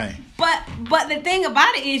 2-hour game. But the thing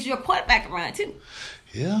about it is your quarterback can run too.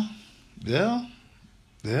 Yeah. That's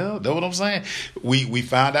what I'm saying. We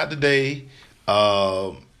found out today,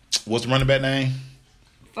 what's the running back name?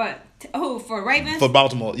 For Ravens? For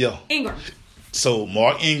Baltimore, yeah. Ingram. So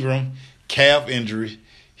Mark Ingram, calf injury.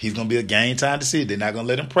 He's gonna be a game time decision. They're not gonna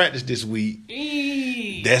let him practice this week.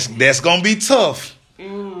 That's gonna be tough.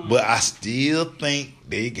 But I still think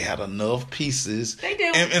they got enough pieces. They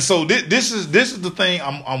do. And so this is the thing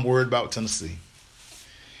I'm worried about with Tennessee.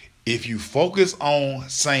 If you focus on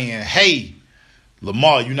saying, hey,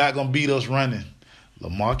 Lamar, you're not gonna beat us running.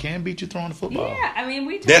 Lamar can beat you throwing the football. Yeah, I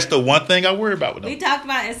mean, that's the one thing I worry about with them. We talked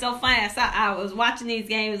about it. It's so funny. I was watching these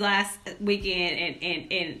games last weekend,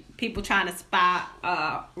 and people trying to spy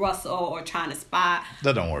Russell or trying to spy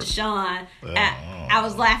that don't work. Sean. I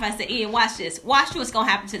was laughing. I said, Ian, watch this. Watch what's gonna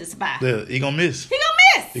happen to the spy. Yeah, he gonna miss. He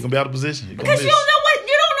gonna be out of position. Because you don't know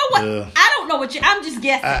what. I don't know what you. I'm just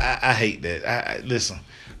guessing. I hate that. Listen,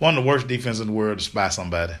 one of the worst defenses in the world to spy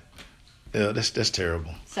somebody. Yeah, that's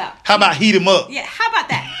terrible. So how about heat him up? Yeah, how about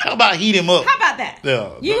that? How about heat him up? How about that?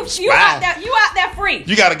 Yeah, you out there free.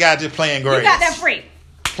 You got a guy just playing grass. You got that free.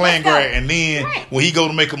 Playing grass, and then when he go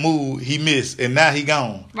to make a move, he missed, and now he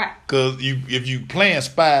gone. Right. Because if you playing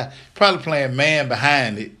spy, probably playing man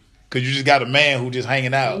behind it, because you just got a man who just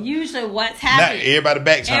hanging out. And usually what's happening? Not everybody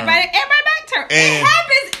back turn. Everybody back turn. It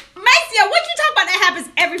happens, Maceo. What you talking about? That happens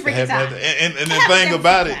every freaking time. And the thing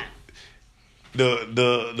about it.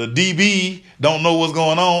 The DB don't know what's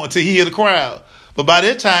going on until he hear the crowd. But by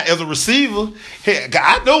that time, as a receiver,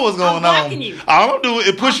 I know what's going on. You. All I'm doing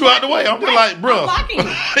is push you out the way. I'm just like, bro.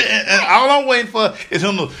 And all I'm waiting for is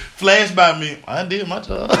him to flash by me. I did my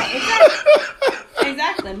job.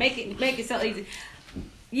 Exactly. Make it so easy.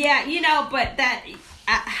 Yeah, but that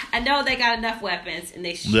I know they got enough weapons and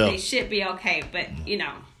they should be okay. But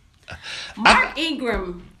Mark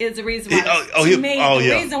Ingram is the reason why.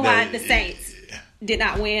 The reason why the Saints did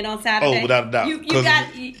not win on Saturday. Oh, without a doubt. You got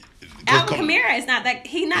Alvin Kamara is not that.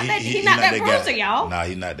 He's not that bruiser, y'all. Nah,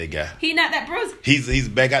 he's not that guy. He's not that bruiser. He's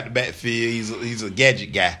back out the backfield. He's a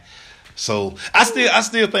gadget guy. So I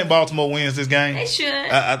still think Baltimore wins this game. They should.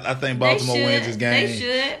 I think Baltimore wins this game. They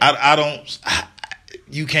should. I don't.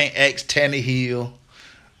 You can't ask Tannehill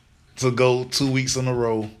to go 2 weeks in a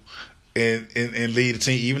row and lead the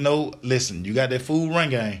team. Even though, listen, you got that food run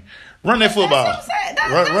game. Run that football. That's what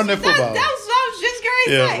I'm saying. Run that football. That was what I was just going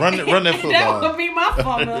to say. Run that football. That would be my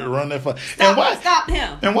fault. Run that football. Stop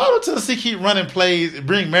him. And why would Tennessee keep running plays?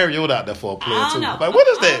 Bring Mariota out there for a play I too. don't know. Like, what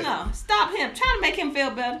is that? I don't know. Stop him. Trying to make him feel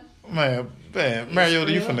better. Man,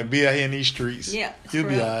 Mariota, you finna be out here in these streets. Yeah, you'll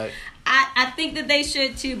be all right. I think that they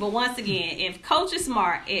should too. But once again, if Coach is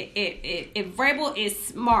smart, if Vrabel is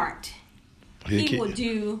smart. He'll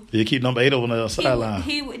keep number 8 over on the sideline.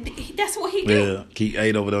 That's what he do. Yeah, keep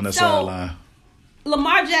 8 over there on the sideline.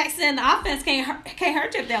 Lamar Jackson, the offense can't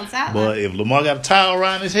hurt you if they're on the sideline. But if Lamar got a towel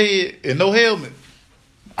around his head and no helmet,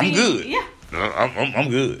 I'm good. Yeah. I'm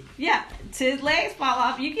good. Yeah. Till his legs fall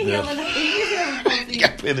off, you can heal it. You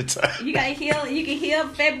got plenty of time. You got to heal. You can heal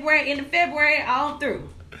February, into February, all through.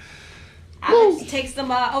 I'll just take some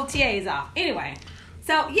OTAs off. Anyway,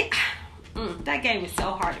 so yeah, that game is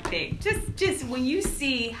so hard to pick. Just when you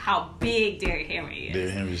see how big Derrick Henry is.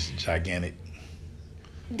 Derrick Henry's gigantic.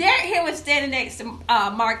 Derrick Henry was standing next to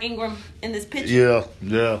Mark Ingram in this picture.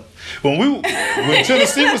 Yeah. When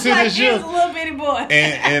Tennessee was here this year, a little bitty boy,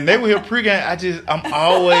 and they were here pregame, I'm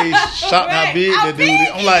always shocked how big that dude is.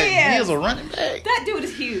 I'm like, he is a running back. That dude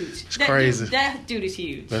is huge. It's crazy. That dude is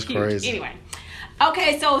huge. That's huge. crazy. Anyway.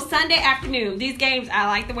 Okay, so Sunday afternoon, these games, I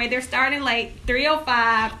like the way they're starting late.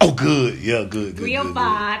 3:05. Oh, good. Yeah, good.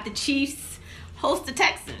 3:05. The Chiefs host the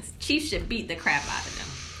Texans. Chiefs should beat the crap out of them.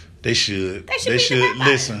 They should. They should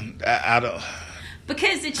Listen, I don't.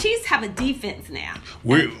 Because the Chiefs have a defense now,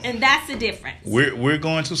 and that's the difference. We're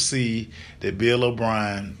going to see that Bill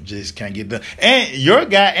O'Brien just can't get done. And your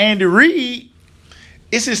guy Andy Reid,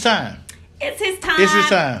 it's his time. It's his time.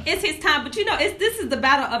 But this is the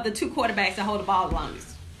battle of the two quarterbacks that hold the ball the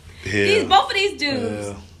longest. Yeah. Both of these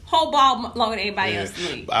dudes hold ball longer than anybody else in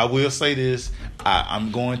the league. I will say this.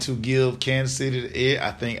 I'm going to give Kansas City the edge.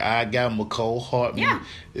 I think I got McCole Hartman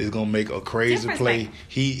is going to make a crazy play.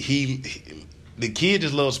 The kid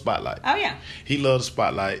just loves the spotlight. Oh, yeah. He loves the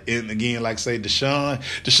spotlight. And again, like I say, Deshaun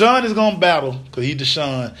is going to battle because he's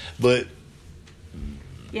Deshaun, but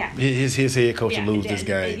his head coach will lose this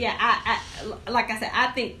game. Yeah, I like I said, I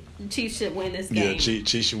think Chiefs should win this game. Yeah,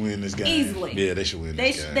 Chiefs should win this game. Easily. Yeah, they should win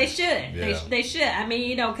this game. They should. Yeah. They should. I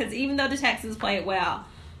mean, because even though the Texans played well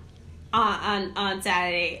on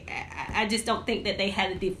Saturday, I just don't think that they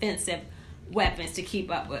had the defensive weapons to keep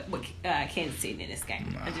up with Kansas City in this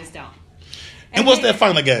game. No. I just don't. And what's that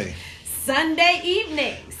final game? Sunday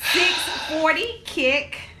evening, 6:40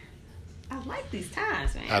 kick. I like these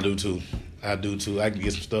times, man. I do too. I can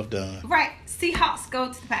get some stuff done. Right. Seahawks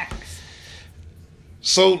go to the Packers.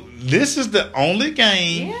 So this is the only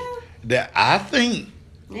game that I think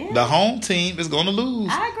the home team is going to lose.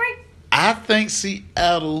 I agree. I think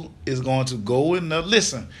Seattle is going to go in there.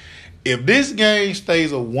 Listen, if this game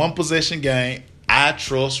stays a one-possession game, I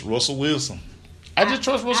trust Russell Wilson. I just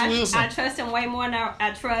trust Russell Wilson. I trust him way more than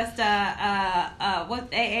I trust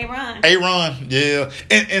Aaron. Aaron, yeah.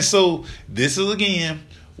 And so this is again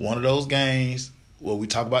one of those games where we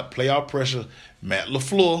talk about playoff pressure. Matt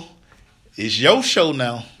LaFleur, it's your show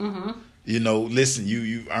now. Mm-hmm. Listen,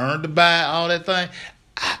 you earned the bye, all that thing.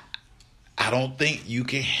 I don't think you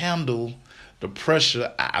can handle the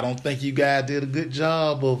pressure. I don't think you guys did a good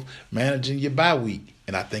job of managing your bye week,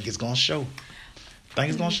 and I think it's gonna show.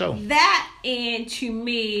 That, and to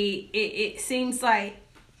me, it seems like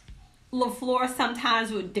LaFleur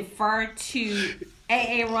sometimes would defer to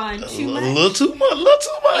Aaron too much. A little too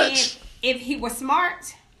much. And if he was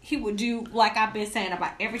smart, he would do like I've been saying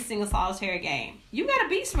about every single solitary game. You got a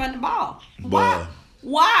beast run the ball.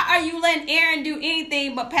 Why are you letting Aaron do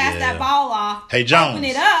anything but pass that ball off? Hey, Jones. Open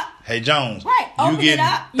it up. Hey, Jones. Right. Open it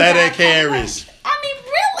up. 30 carries. I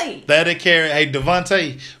mean, really. 30 carries. Hey,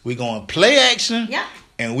 Devontae, we going to play action. Yeah.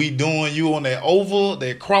 And we doing you on that oval,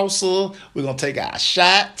 that crosser. We're going to take our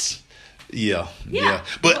shots. Yeah.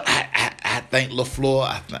 But I think LaFleur,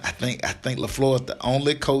 I think LaFleur is the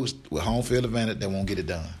only coach with home field advantage that won't get it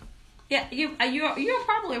done. Yeah, you're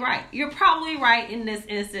probably right. You're probably right in this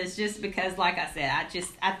instance, just because, like I said,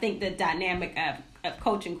 I think the dynamic of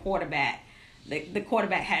coaching quarterback, the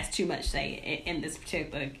quarterback has too much say in this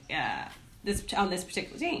particular on this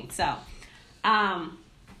particular team. So,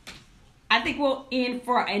 I think we'll in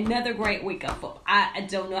for another great week of football. I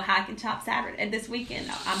don't know how I can top Saturday this weekend,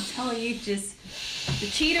 though. I'm telling you, just the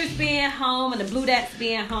Cheaters being home and the Blue Dats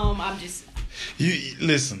being home, You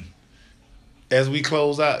listen. As we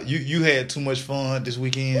close out, you had too much fun this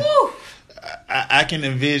weekend. Woo! I can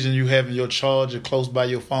envision you having your charger close by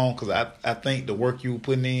your phone because I think the work you were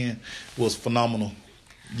putting in was phenomenal.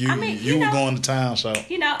 You were going to town, so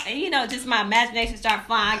just my imagination started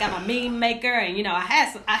flying. I got my meme maker, and I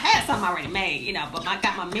had something already made, but I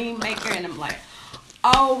got my meme maker, and I'm like,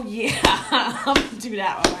 oh yeah, I'm gonna do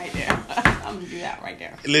that one right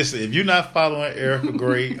there. Listen, if you're not following Erika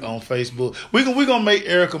Gray on Facebook, we're gonna make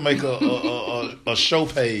Erika make a show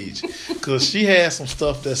page because she has some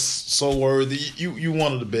stuff that's so worthy. You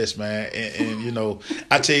one of the best, man, and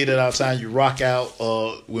I tell you that all the time. You rock out.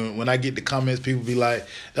 When I get the comments, people be like,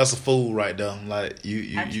 "That's a fool right there." I'm like,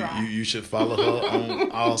 you should follow her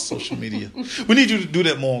on all social media. We need you to do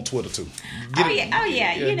that more on Twitter too. Get it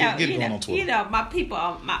going on Twitter. My people,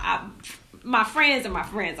 my friends are my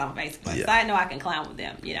friends on Facebook. Yeah. So I know I can clown with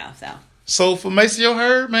them, so. So for Maceo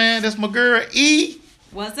Hurd, man, that's my girl E.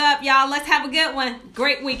 What's up, y'all? Let's have a good one.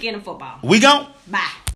 Great weekend of football. We gone. Bye.